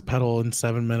buy this pedal in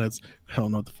 7 minutes. I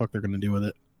don't know what the fuck they're gonna do with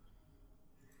it.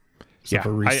 Yeah,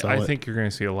 I think you're gonna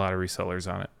see a lot of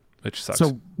resellers on it, which sucks.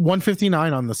 So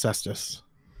 $159 on the Cestus.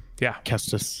 Yeah,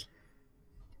 Kestis.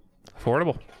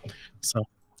 Affordable. So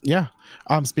yeah.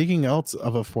 Speaking else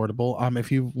of affordable,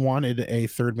 if you wanted a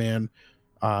third man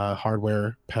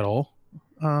hardware pedal,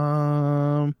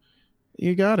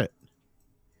 you got it.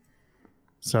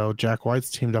 So Jack White's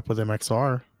teamed up with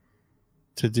MXR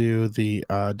to do the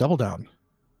Double Down,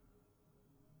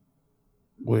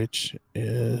 which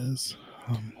is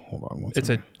hold on. It's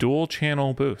a dual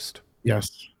channel boost.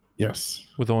 Yes.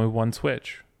 With only one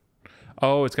switch.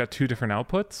 Oh, it's got 2 different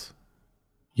outputs?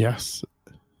 Yes.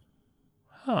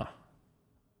 Huh.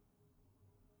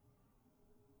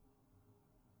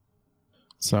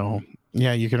 So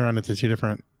yeah, you can run it to 2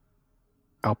 different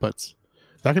outputs.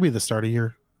 That could be the start of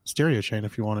your stereo chain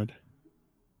if you wanted.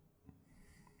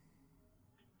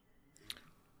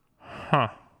 Huh.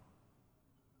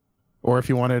 Or if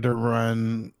you wanted to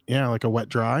run, like a wet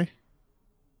dry,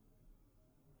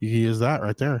 you can use that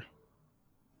right there.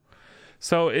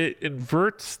 So it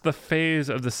inverts the phase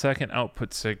of the second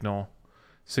output signal,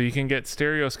 so you can get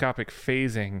stereoscopic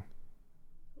phasing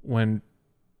when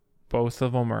both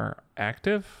of them are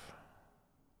active.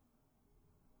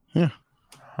 Yeah.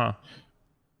 Huh.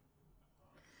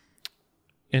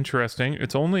 Interesting.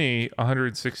 It's only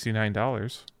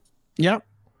 $169. Yep.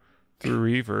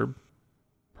 Through Reverb.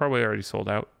 Probably already sold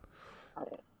out.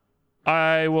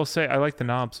 I will say I like the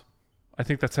knobs. I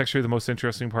think that's actually the most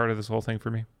interesting part of this whole thing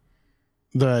for me.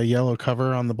 The yellow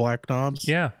cover on the black knobs.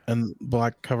 Yeah. And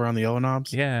black cover on the yellow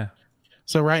knobs. Yeah.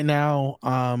 So right now,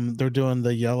 they're doing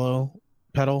the yellow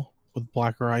pedal with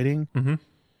black writing. Mm-hmm.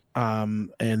 And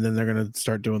then they're going to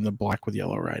start doing the black with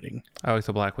yellow writing. I like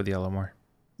the black with yellow more.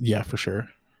 Yeah, for sure.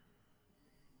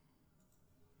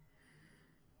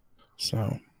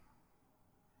 So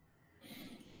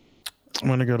I'm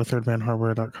going to go to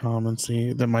thirdmanhardware.com and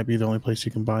see. That might be the only place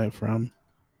you can buy it from.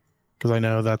 Because I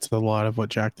know that's a lot of what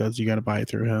Jack does. You got to buy it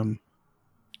through him.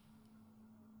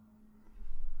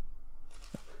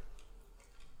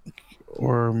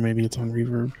 Or maybe it's on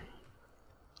Reverb.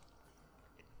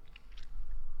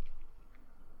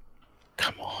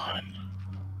 Come on.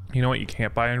 You know what you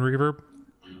can't buy on Reverb?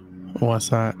 What's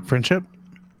that? Friendship?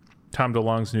 Tom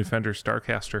DeLonge's new Fender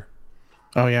Starcaster.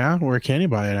 Oh, yeah? Where can you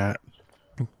buy it at?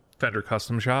 Fender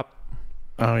Custom Shop.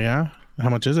 Oh, yeah? How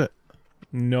much is it?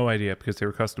 No idea, because they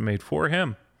were custom made for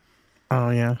him.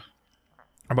 Oh, yeah.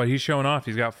 But he's showing off.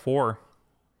 He's got 4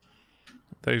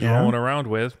 that he's rolling around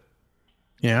with.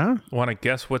 Yeah? Want to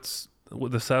guess what's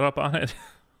the setup on it?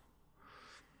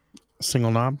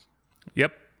 Single knob?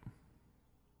 Yep.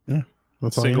 Yeah.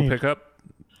 That's all Single you need. Pickup.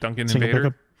 Duncan Single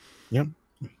Invader. Pickup. Yep.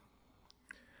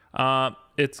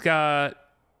 It's got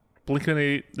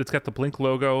it's got the Blink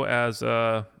logo as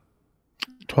 12th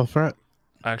fret.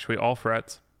 Actually all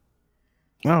frets.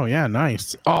 Oh yeah,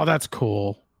 nice. Oh, that's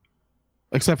cool.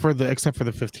 Except for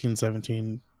the 15,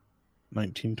 17,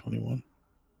 19, 21.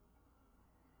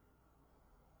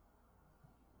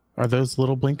 Are those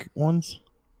little Blink ones?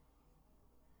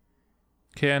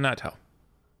 Cannot tell.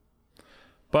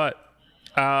 But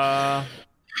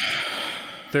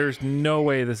there's no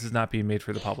way this is not being made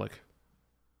for the public.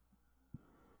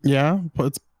 Yeah,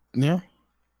 but yeah.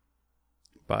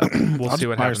 But we'll see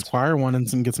what buy happens. a Squire one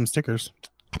and get some stickers.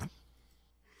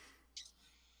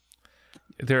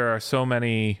 There are so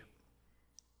many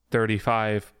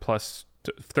 35 to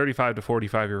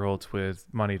 45-year-olds with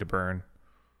money to burn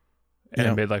and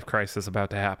a midlife crisis about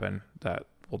to happen that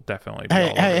will definitely be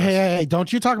Hey,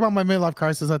 don't you talk about my midlife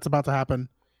crisis that's about to happen.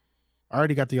 I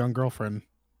already got the young girlfriend.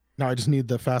 Now I just need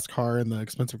the fast car and the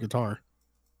expensive guitar.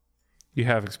 You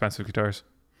have expensive guitars.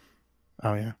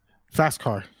 Oh yeah. Fast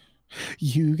car.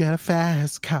 You got a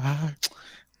fast car.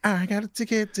 I got a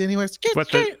ticket anywhere. But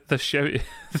the Chevy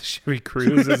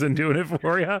Cruze isn't doing it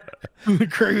for you. The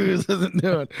Cruze isn't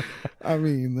doing it. I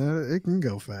mean, it can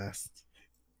go fast.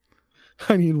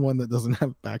 I need one that doesn't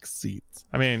have back seats.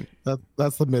 I mean,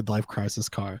 that's the midlife crisis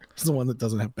car. It's the one that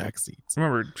doesn't have back seats.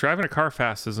 Remember, driving a car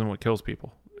fast isn't what kills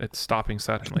people. It's stopping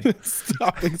suddenly.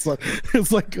 Stopping suddenly.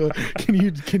 It's like, can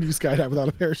you skydive without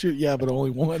a parachute? Yeah, but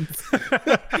only once.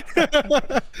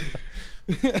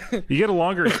 You get a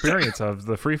longer experience of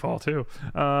the free fall too.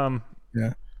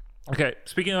 Yeah. Okay.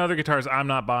 Speaking of other guitars, I'm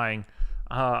not buying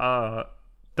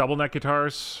double neck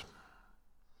guitars.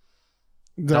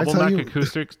 Double neck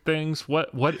acoustic things.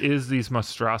 What is these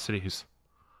monstrosities?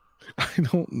 I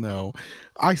don't know.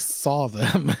 I saw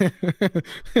them.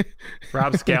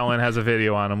 Rob Scallon has a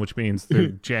video on them, which means they're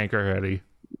jank already.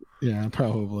 Yeah,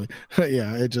 probably.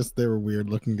 Yeah, they were weird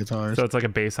looking guitars. So it's like a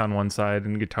bass on one side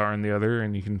and guitar on the other,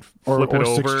 and you can flip it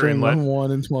over 6-string on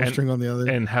one and 12-string on the other,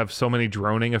 and have so many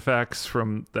droning effects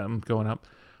from them going up.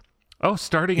 Oh,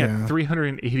 starting at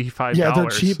 $385. Yeah, they're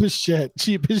cheap as shit.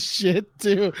 Cheap as shit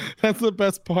too. That's the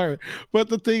best part. But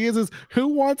the thing is who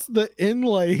wants the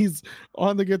inlays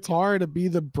on the guitar to be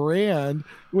the brand,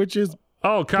 which is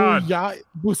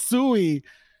Busui.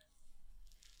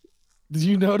 Did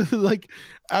you notice? Like,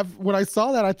 when I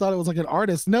saw that, I thought it was like an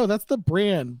artist. No, that's the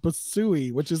brand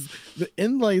Busui, which is the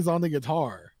inlays on the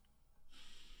guitar.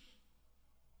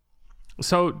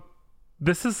 So,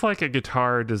 this is like a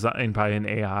guitar designed by an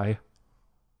AI.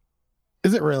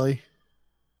 Is it really?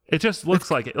 It just looks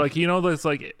like it. Like, those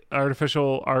like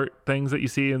artificial art things that you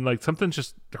see, and like something's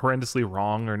just horrendously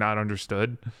wrong or not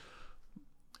understood.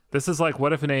 This is like,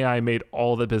 what if an AI made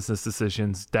all the business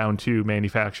decisions down to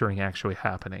manufacturing actually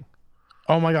happening?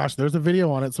 Oh my gosh, there's a video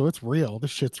on it, so it's real.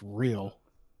 This shit's real.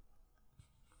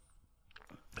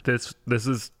 This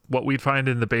is what we'd find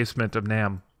in the basement of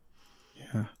NAMM.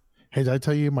 Yeah. Hey, did I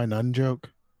tell you my nun joke?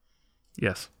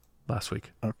 Yes, last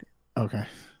week. Okay.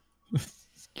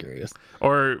 Curious.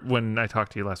 Or when I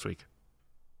talked to you last week.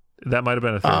 That might have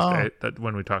been a Thursday. That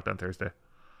when we talked on Thursday.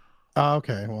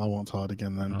 Okay. Well, I won't tell it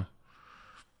again then. Oh.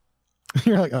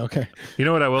 You're like, okay. You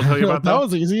know what I will tell you about that? That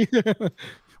was easy.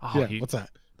 What's that?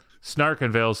 Snark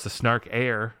unveils the Snark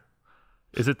Air.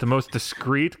 Is it the most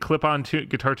discreet clip-on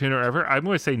guitar tuner ever? I'm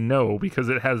going to say no, because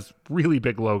it has really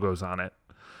big logos on it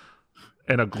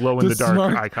and a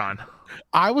glow-in-the-dark icon.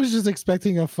 I was just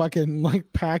expecting a fucking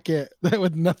like packet that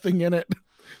with nothing in it,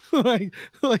 like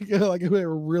they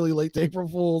were really late to April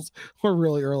Fools or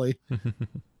really early.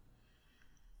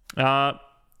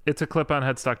 It's a clip-on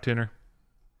headstock tuner.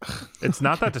 It's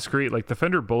not that discreet. Like the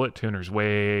Fender Bullet tuner is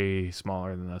way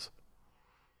smaller than this.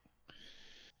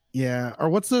 Yeah, or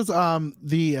what's those?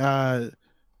 The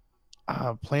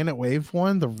Planet Wave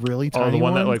one, the really tiny the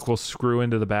one ones? that like will screw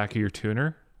into the back of your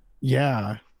tuner.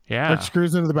 Yeah. Like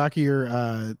screws into the back of your.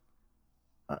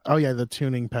 The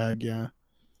tuning peg. Yeah.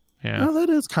 Yeah. Oh, that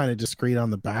is kind of discreet on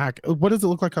the back. What does it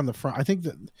look like on the front? I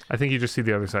think you just see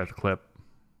the other side of the clip.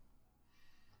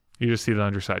 You just see the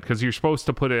underside because you're supposed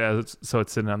to put it so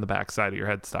it's sitting on the back side of your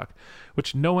headstock,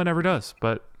 which no one ever does,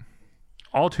 but.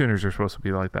 All tuners are supposed to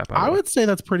be like that. I would say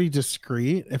that's pretty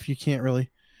discreet if you can't really.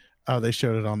 Oh, they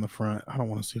showed it on the front. I don't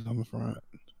want to see it on the front.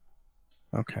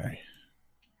 Okay.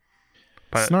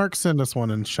 But Snark, send us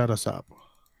one and shut us up.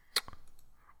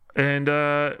 And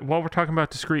while we're talking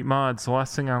about discreet mods, the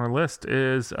last thing on our list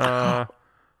is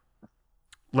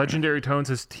Legendary Tones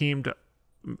has teamed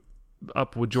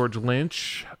up with George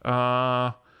Lynch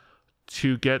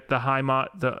to get get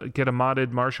a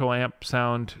modded Marshall amp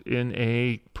sound in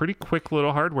a pretty quick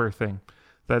little hardware thing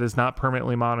that is not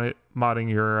permanently modding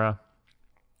your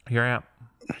amp.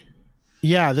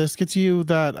 Yeah, this gets you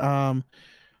that.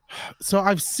 So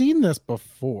I've seen this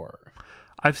before.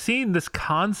 I've seen this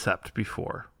concept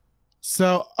before.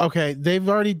 So, okay, they've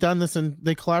already done this and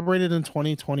they collaborated in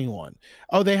 2021.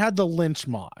 Oh, they had the Lynch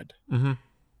mod.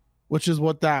 which is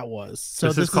what that was. So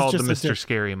this is called the Mr.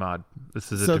 Scary mod.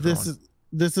 This is a different one.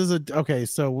 this is okay.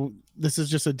 So this is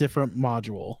just a different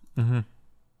module. Mm-hmm.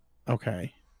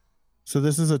 Okay. So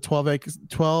this is a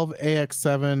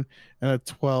 12AX7 and a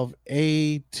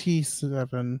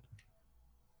 12AT7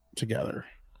 together.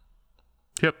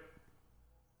 Yep.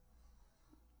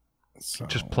 So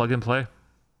Just plug and play.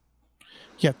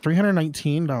 yeah,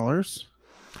 $319.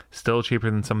 Still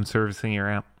cheaper than someone servicing your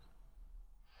amp.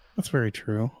 That's very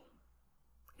true.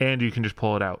 And you can just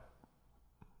pull it out.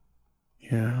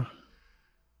 Yeah.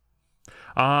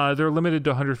 They're limited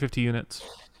to 150 units.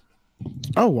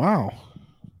 Oh wow.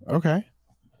 Okay.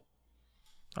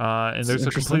 And there's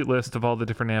a complete list of all the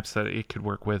different amps that it could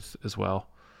work with as well.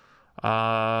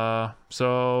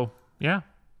 So yeah,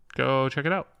 go check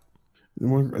it out.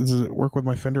 Does it work with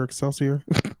my Fender Excelsior?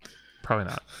 Probably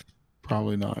not.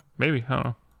 Probably not. Maybe, I don't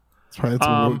know. It's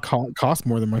probably cost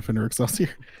more than my Fender Excelsior.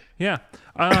 Yeah.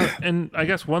 And I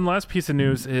guess one last piece of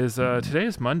news is today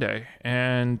is Monday,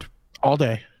 and All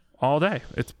day.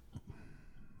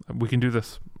 We can do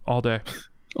this all day.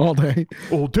 All day.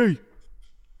 All day.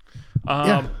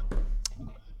 Yeah.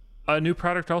 A new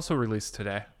product also released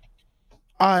today.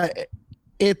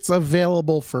 It's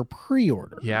available for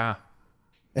pre-order. Yeah.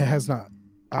 It has not.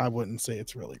 I wouldn't say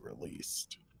it's really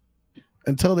released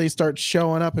until they start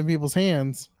showing up in people's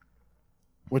hands,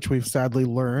 which we've sadly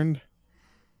learned.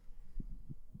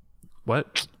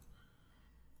 What?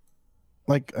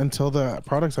 Like until the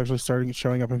product's actually starting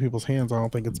showing up in people's hands, I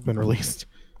don't think it's been released.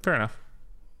 Fair enough.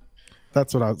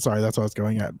 That's what I was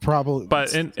going at. Probably.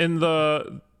 But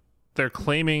they're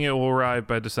claiming it will arrive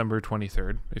by December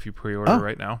 23rd if you pre-order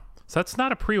right now. So that's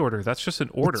not a pre-order. That's just an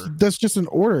order. That's just an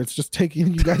order. It's just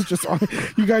taking you guys just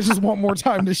want more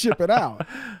time to ship it out.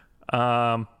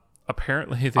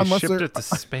 Apparently they shipped it to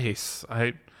space.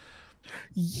 I've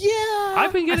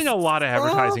been getting a lot of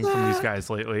advertising from these guys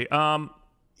lately.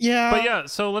 Yeah. But yeah,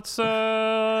 so let's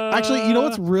actually, you know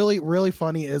what's really, really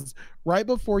funny is right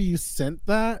before you sent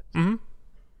that,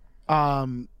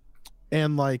 and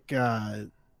like I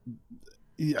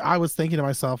was thinking to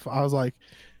myself, I was like,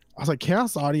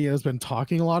 Chaos Audio has been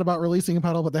talking a lot about releasing a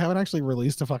pedal, but they haven't actually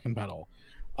released a fucking pedal.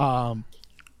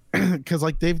 Because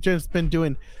like they've just been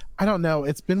doing, I don't know,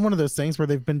 it's been one of those things where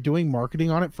they've been doing marketing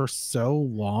on it for so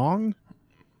long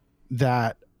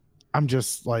that I'm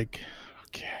just like,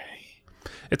 okay.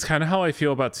 It's kind of how I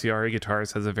feel about Ciara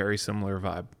Guitars. Has a very similar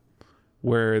vibe,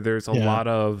 where there's a lot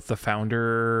of the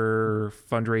founder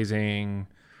fundraising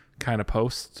kind of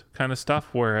post kind of stuff,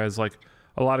 whereas like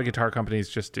a lot of guitar companies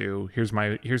just do here's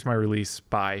my release,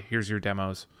 buy, here's your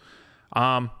demos.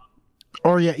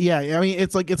 Or yeah. I mean,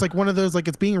 it's like one of those, like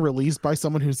it's being released by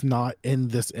someone who's not in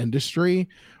this industry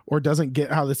or doesn't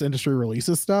get how this industry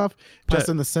releases stuff. Just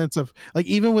in the sense of like,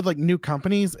 even with like new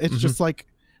companies, it's just like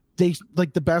they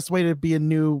like the best way to be a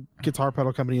new guitar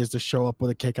pedal company is to show up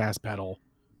with a kick-ass pedal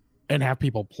and have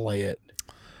people play it.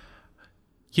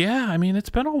 Yeah, I mean, it's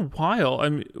been a while. I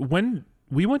mean, when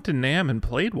we went to NAMM and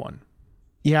played one.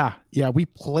 Yeah, we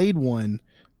played one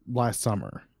last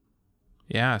summer.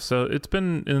 Yeah, so it's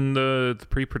been in the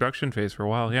pre-production phase for a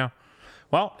while. Yeah.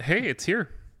 Well, hey, it's here.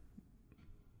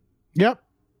 Yep.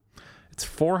 It's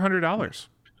 $400.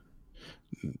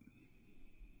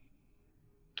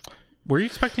 Were you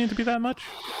expecting it to be that much?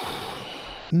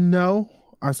 No,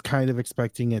 I was kind of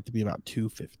expecting it to be about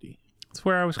 $250. That's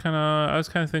where I was kind of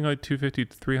thinking like $250 to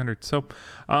 $300. So,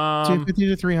 $250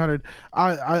 to $300.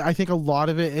 I think a lot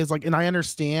of it is like, and I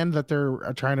understand that they're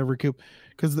trying to recoup,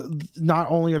 because not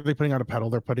only are they putting out a pedal,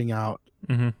 they're putting out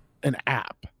an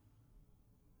app.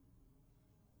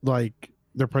 Like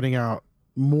they're putting out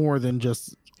more than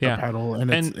just a pedal,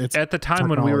 and it's at the time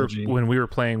technology. when we were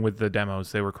playing with the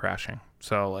demos, they were crashing.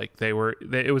 So like it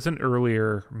was an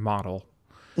earlier model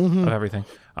of everything.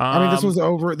 I mean, this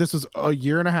was a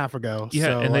year and a half ago. Yeah,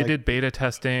 so and they did beta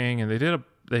testing, and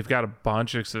they've got a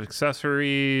bunch of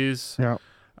accessories. Yeah.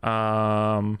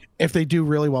 If they do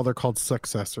really well, they're called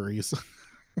successories.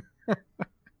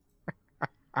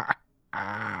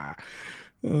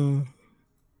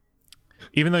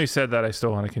 Even though you said that, I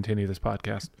still want to continue this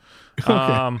podcast. Okay.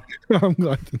 I'm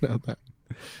glad to know that.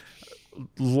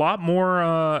 Lot more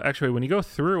actually, when you go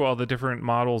through all the different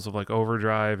models of like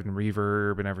overdrive and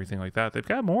reverb and everything like that, they've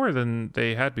got more than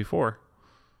they had before.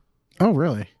 Oh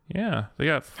really? Yeah, they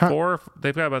got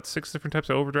they've got about 6 different types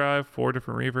of overdrive, 4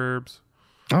 different reverbs.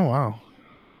 Oh wow.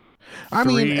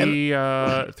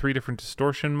 Three different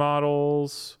distortion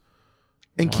models.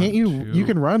 And you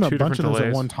can run a bunch of those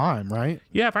at one time, right?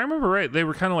 Yeah, if I remember right, they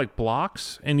were kind of like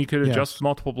blocks, and you could adjust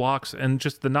multiple blocks, and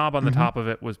just the knob on the top of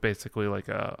it was basically like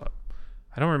I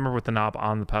don't remember what the knob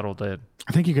on the pedal did.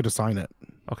 I think you could assign it.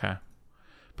 Okay.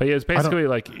 But yeah, it's basically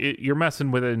like you're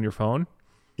messing with it in your phone,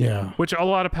 Yeah. Which a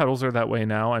lot of pedals are that way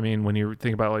now. I mean, when you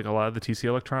think about like a lot of the TC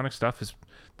Electronic stuff is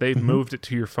they've moved it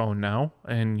to your phone now,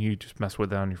 and you just mess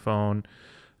with it on your phone.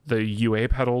 The UA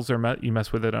pedals you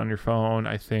mess with it on your phone.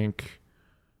 I think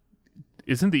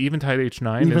isn't the Eventide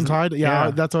H9 Eventide?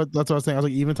 Yeah, that's what I was saying. I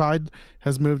was like, Eventide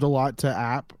has moved a lot to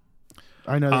app.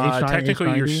 I know the H9, technically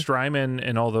H90. your Strymon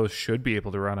and all those should be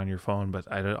able to run on your phone,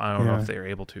 but I don't know if they're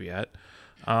able to yet.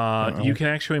 You can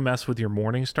actually mess with your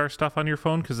Morningstar stuff on your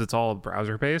phone because it's all a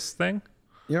browser-based thing.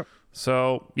 Yep.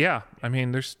 So yeah, I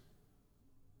mean, there's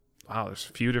a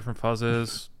few different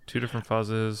fuzzes, 2 different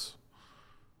fuzzes.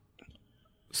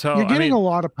 So you're getting a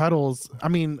lot of pedals. I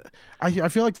mean, I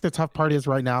feel like the tough part is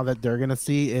right now that they're gonna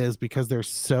see is because they're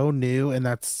so new, and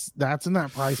that's in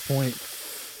that price point.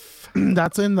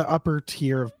 That's in the upper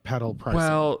tier of pedal pricing.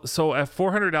 Well, so at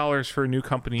 $400 for a new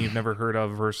company you've never heard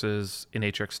of versus an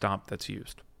HX Stomp that's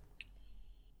used.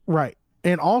 Right.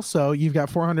 And also, you've got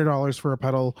 $400 for a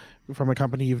pedal from a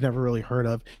company you've never really heard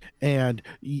of, and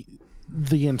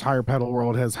the entire pedal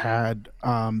world has had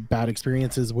bad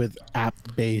experiences with app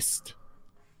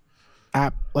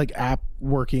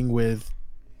working with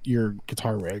your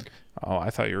guitar rig. Oh, I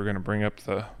thought you were going to bring up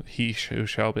the he who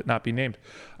shall but not be named.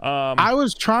 I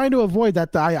was trying to avoid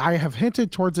that. I have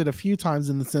hinted towards it a few times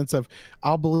in the sense of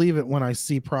I'll believe it when I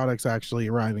see products actually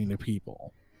arriving to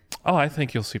people. Oh, I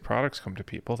think you'll see products come to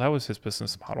people. That was his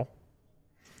business model.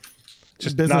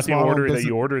 Just business not the model, order that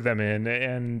you order them in.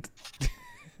 And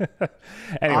anyway,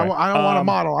 I don't want a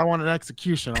model. I want an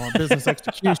execution. I want business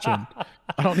execution.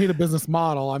 I don't need a business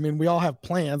model. I mean, we all have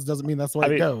plans. Doesn't mean that's the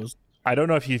way it goes. I don't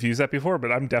know if you've used that before,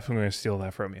 but I'm definitely going to steal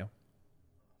that from you.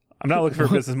 I'm not looking for a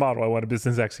business model. I want a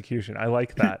business execution. I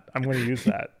like that. I'm going to use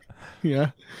that.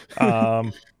 Yeah.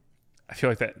 I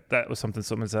feel like that was something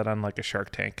someone said on like a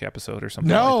Shark Tank episode or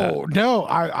something like that. No.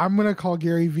 I'm going to call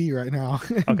Gary Vee right now.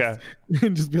 Okay.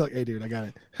 And just be like, hey, dude, I got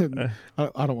it.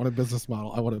 I don't want a business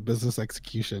model. I want a business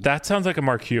execution. That sounds like a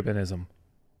Mark Cubanism.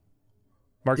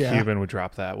 Mark Cuban would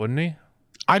drop that, wouldn't he?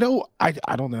 I don't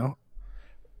know.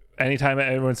 Anytime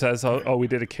everyone says, oh, we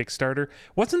did a Kickstarter.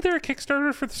 Wasn't there a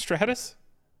Kickstarter for the Stratus?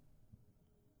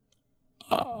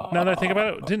 Now that I think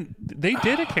about it, they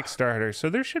did a Kickstarter, so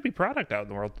there should be product out in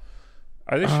the world.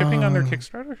 Are they shipping on their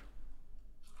Kickstarter?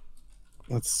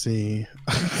 Let's see.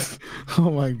 Oh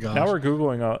my gosh. Now we're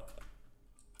Googling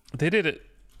they did it.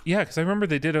 Yeah, because I remember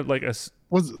they did it like it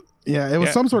was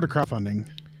some sort of crowdfunding.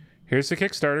 Here's the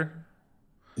Kickstarter.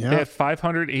 Yeah. They had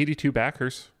 582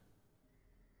 backers.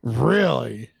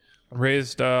 Really?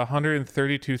 Raised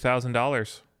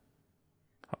 $132,000.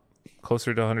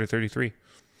 Closer to 133.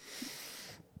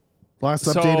 Last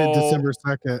updated December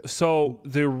 2nd. So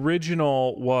the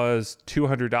original was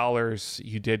 $200.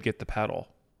 You did get the pedal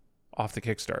off the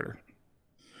Kickstarter.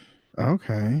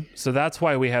 Okay. So that's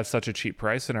why we have such a cheap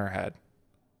price in our head.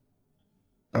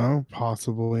 Oh,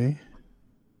 possibly.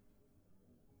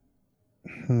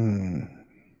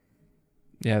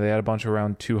 Yeah, they had a bunch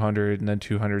around 200 and then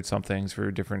 200 somethings for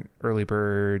different early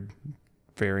bird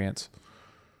variants.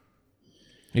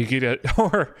 You could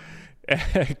or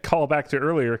call back to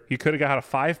earlier, you could have got a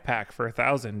 5-pack for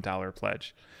 $1,000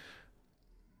 pledge.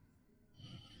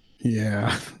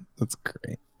 Yeah, that's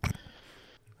great.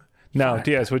 Now,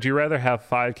 Diaz, would you rather have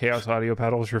 5 Chaos Audio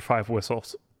pedals or 5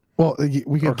 whistles? Well,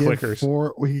 we could give clickers.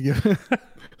 4. We could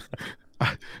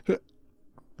give.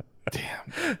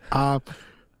 Damn. I'll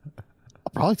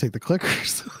probably take the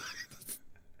clickers.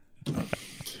 Can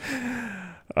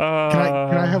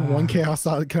I have one Chaos?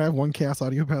 Can I have one Chaos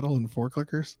Audio pedal and 4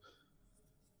 clickers?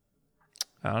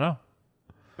 I don't know.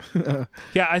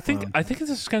 Yeah, I think this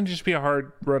is going to just be a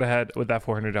hard road ahead with that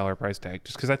 $400 price tag.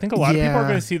 Just because I think a lot of people are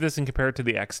going to see this and compare it to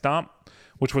the X Stomp,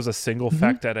 which was a single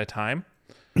effect at a time.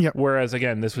 Yep. Whereas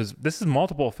again, this is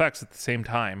multiple effects at the same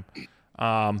time,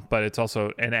 but it's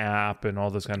also an app and all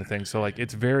those kind of things. So like,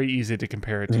 it's very easy to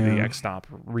compare it to the X Stomp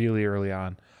really early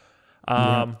on.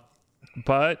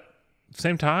 But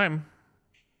same time,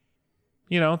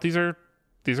 these are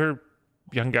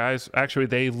young guys. Actually,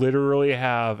 they literally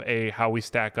have a how we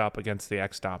stack up against the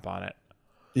X Stomp on it.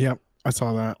 Yep, I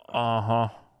saw that.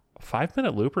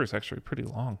 5-minute looper is actually pretty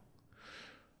long.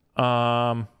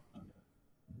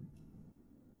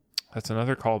 That's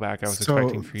another callback I was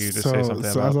expecting for you to say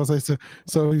something about. I was going to say,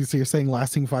 so you're saying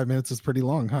lasting 5 minutes is pretty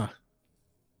long, huh?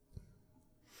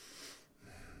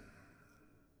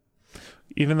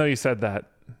 Even though you said that.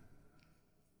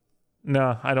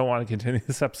 No, I don't want to continue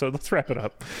this episode. Let's wrap it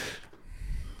up.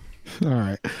 All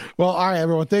right. Well, all right,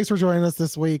 everyone. Thanks for joining us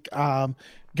this week. Go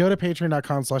to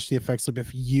patreon.com/theeffectsloop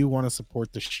if you want to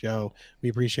support the show. We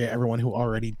appreciate everyone who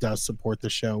already does support the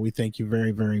show. We thank you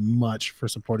very, very much for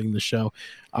supporting the show.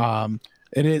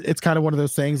 And it's kind of one of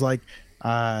those things like,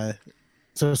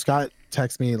 so Scott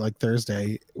texts me like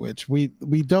Thursday, which we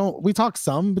talk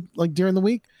some like during the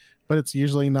week, but it's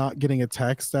usually not getting a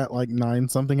text at like 9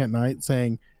 something at night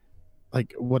saying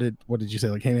like, what did you say?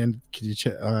 Like, hey man, could you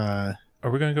Are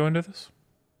we going to go into this?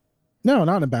 No,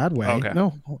 not in a bad way. Okay.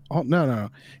 No.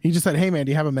 He just said, hey man,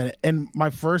 do you have a minute? And my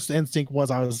first instinct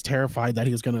was I was terrified that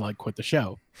he was going to like quit the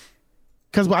show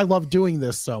because I love doing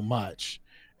this so much.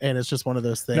 And it's just one of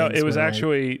those things. No, it was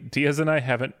actually Diaz and I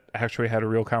haven't actually had a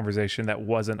real conversation that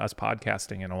wasn't us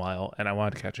podcasting in a while, and I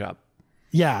wanted to catch up.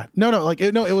 Yeah, no,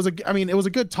 it was a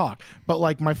good talk, but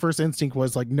like my first instinct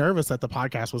was like nervous that the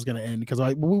podcast was going to end because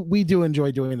we do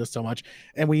enjoy doing this so much,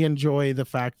 and we enjoy the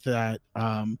fact that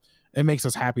it makes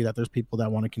us happy that there's people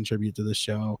that want to contribute to the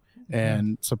show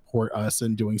and support us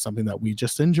in doing something that we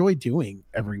just enjoy doing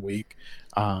every week.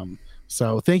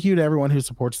 So thank you to everyone who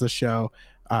supports the show.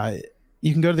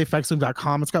 You can go to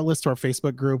theeffectsloop.com. It's got lists to our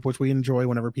Facebook group, which we enjoy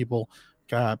whenever people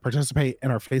participate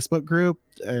in our Facebook group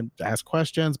and ask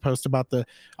questions, post about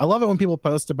I love it when people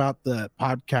post about the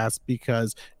podcast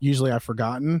because usually I've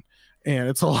forgotten and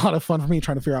it's a lot of fun for me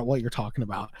trying to figure out what you're talking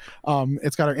about.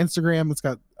 It's got our Instagram, it's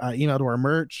got email to our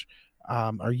merch,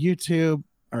 our YouTube,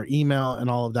 our email,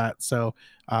 and all of that. So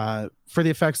for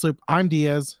the Effects Loop, I'm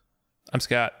Diaz. I'm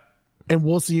Scott. And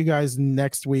we'll see you guys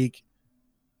next week.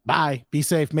 Bye. Be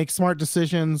safe. Make smart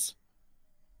decisions.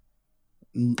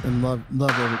 And love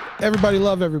everybody.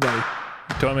 Love everybody.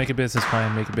 Don't make a business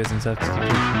plan. Make a business execution.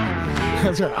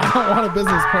 That's right. I don't want a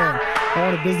business plan. I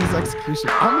want a business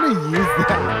execution. I'm gonna use that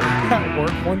at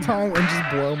work one time and just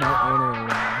blow my owner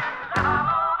away.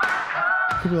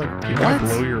 He'll be like, "You want to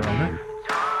blow your owner?"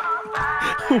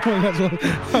 Oh my gosh!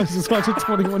 I was just watching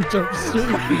 21 Jump Street.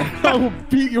 I will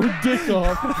beat your dick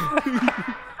off.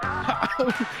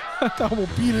 I will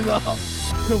beat it up.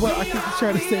 So what I think he's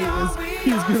trying to say is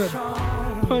he's gonna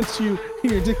punch you in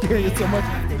your dick area so much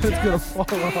that it's gonna fall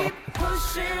off.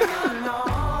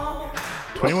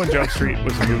 21 Jump Street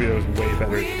was a movie that was way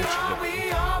better than it should have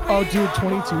been. Oh, dude,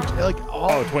 22. Like,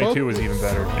 22 was even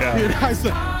better. Yeah. Dude, I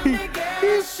said, he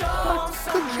fucked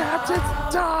the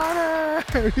captain's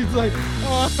daughter. He's like,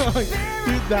 oh,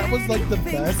 dude, that was like the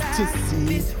best to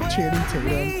see Channing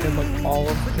Tatum and like all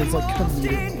of his like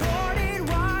comedic.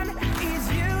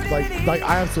 Like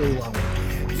I absolutely love it.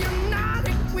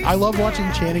 I love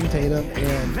watching Channing Tatum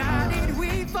and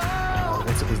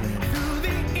what's his name?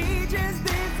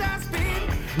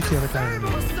 Who's the other guy in the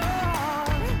movie?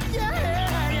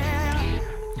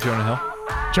 Jonah Hill.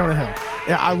 Jonah Hill.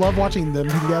 Yeah, I love watching them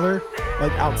together,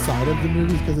 like outside of the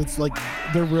movies, because it's like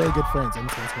they're really good friends. I'm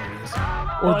sure that's what it is.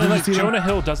 Or well, like Jonah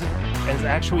Hill is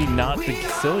actually not the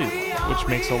silly one, which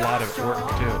makes a lot of it work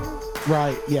too.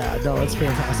 Right. Yeah. No, it's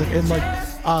fantastic. And like,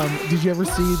 did you ever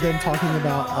see them talking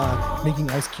about making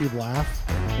Ice Cube laugh?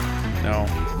 No.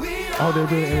 Oh, they're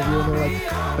doing an interview and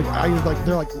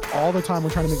they're like all the time we're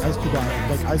trying to make Ice Cube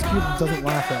laugh. Like Ice Cube doesn't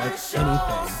laugh at like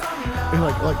anything. And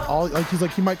he's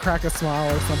like he might crack a smile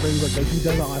or something. He's like he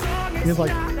doesn't laugh. He's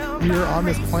like we were on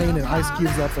this plane and Ice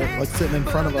Cube's up like sitting in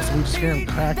front of us and we just hear him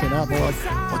cracking up. We're like,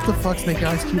 what the fuck's making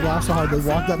Ice Cube laugh so hard? They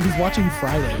walked up. He's watching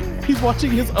Friday. He's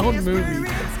watching his own movie,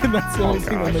 and that's the only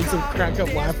thing that makes him crack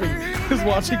up laughing is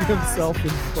watching himself in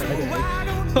Friday.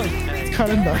 Like it's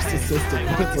kind of narcissistic,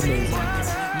 but it's amazing.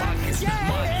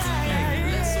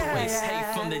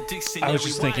 I was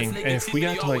just thinking, if we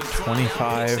got to like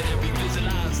 25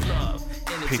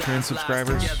 Patreon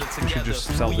subscribers, we should just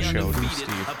sell the show to Steve.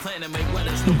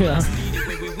 Yeah.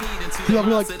 He'll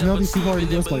be like, no, these people already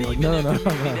do this money. Like, no.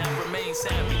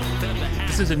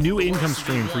 This is a new income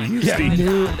stream for you, yeah, Steve.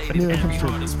 New income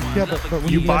stream. Yeah, but when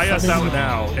you buy us out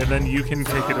now, and then you can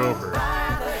take it over.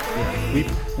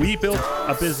 Yeah. We built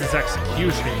a business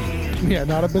execution. Yeah,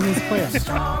 not a business plan.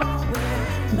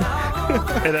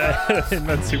 and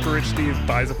then Super Rich Steve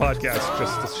buys a podcast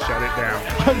just to shut it down.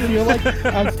 I feel like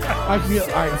all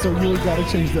right. So you got to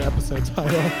change the episode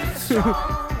title to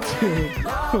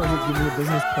give me a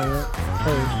business plan.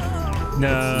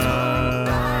 No,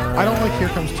 I don't like Here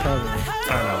Comes Charlie.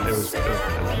 I don't know. It was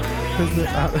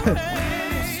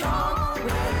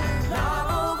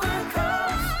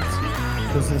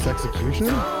business execution.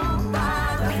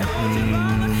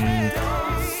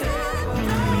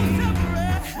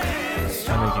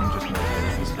 I'm making just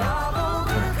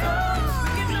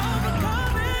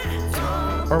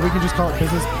or we can just call it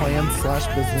business plan /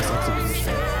 business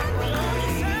execution.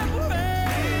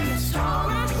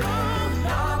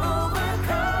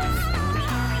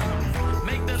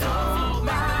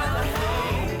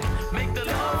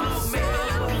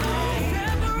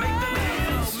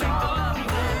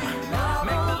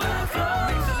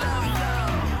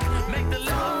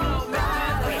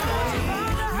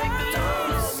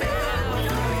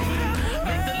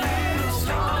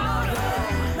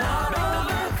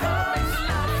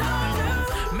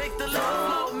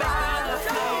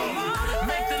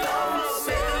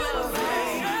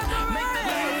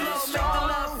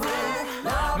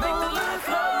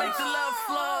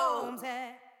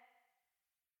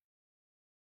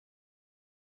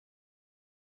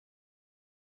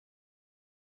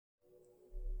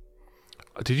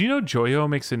 Did you know Joyo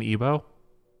makes an Ebo?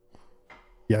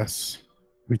 Yes,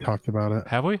 we talked about it.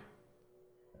 Have we?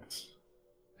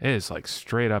 It is like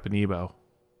straight up an Ebo.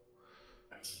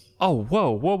 Oh,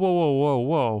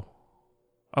 whoa.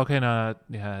 Okay, no,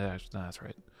 yeah, that's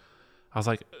right. I was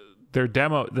like, their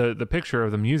demo, the picture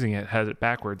of them using it has it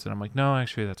backwards, and I'm like, no,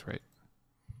 actually, that's right.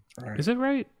 Right. Is it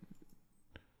right?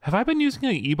 Have I been using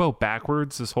an Ebo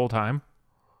backwards this whole time?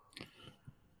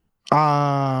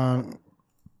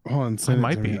 Hold on, I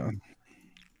might be.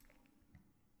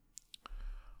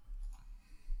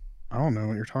 I don't know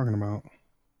what you're talking about.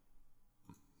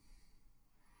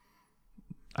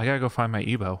 I gotta go find my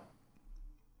Ebo.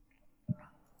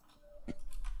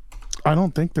 I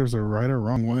don't think there's a right or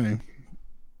wrong way.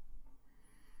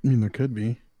 I mean, there could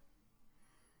be.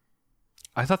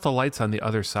 I thought the light's on the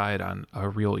other side on a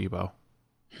real Ebo.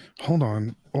 Hold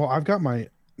on. Well, I've got my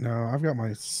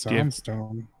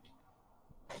Soundstone.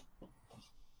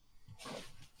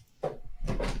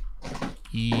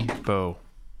 Ebo.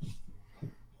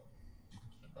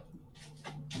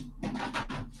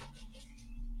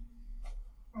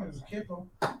 Oh, there's a capo.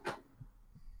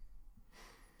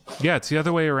 Yeah, it's the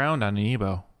other way around on an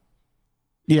Ebo.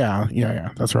 Yeah,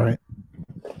 that's right.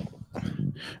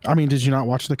 I mean, did you not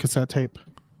watch the cassette tape?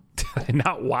 Did I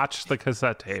not watch the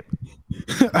cassette tape?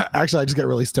 Actually, I just got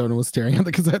really stoned and was staring at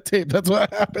the cassette tape. That's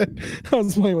what happened. I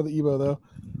was playing with the Ebo, though.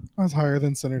 I was higher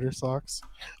than Senator Socks.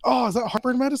 Oh, is that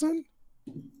heartburn medicine?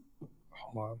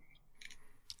 Hold on.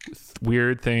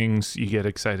 Weird things you get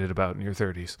excited about in your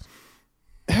 30s.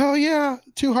 Hell yeah.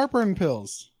 2 heartburn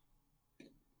pills.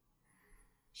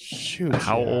 Shoot.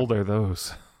 How old are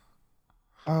those?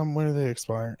 When do they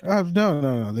expire?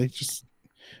 No. They just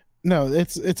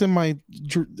it's in my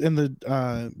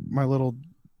my little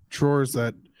drawers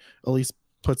that Elise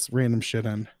puts random shit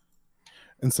in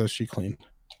and says she cleaned.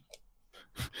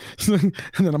 And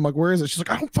then I'm like, where is it? She's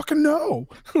like, I don't fucking know.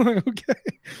 I'm like, okay.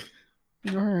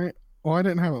 All right. Well, I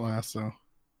didn't have it last, so.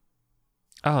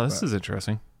 Oh, this is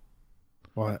interesting.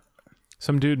 What?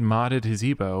 Some dude modded his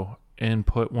Ebo and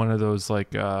put one of those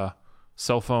like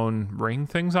cell phone ring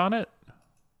things on it.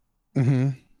 Mm-hmm.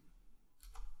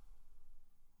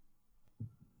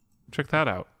 Check that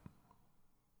out.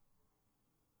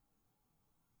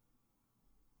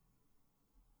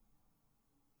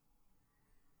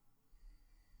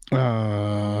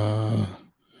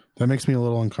 That makes me a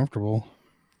little uncomfortable.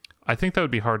 I think that would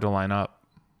be hard to line up.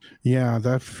 Yeah,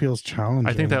 that feels challenging.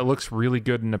 I think that looks really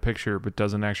good in a picture, but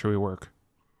doesn't actually work.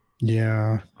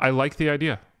 Yeah. I like the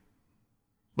idea.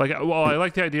 I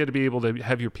like the idea to be able to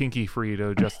have your pinky free to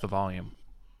adjust the volume.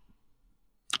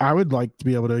 I would like to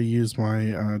be able to use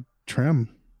my trim.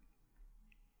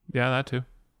 Yeah, that too.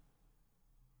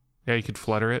 Yeah, you could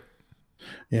flutter it.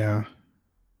 Yeah.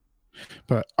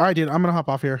 But all right, dude, I'm gonna hop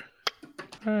off here.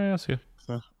 All right, I'll see you.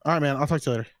 So, all right, man. I'll talk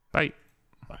to you later. Bye.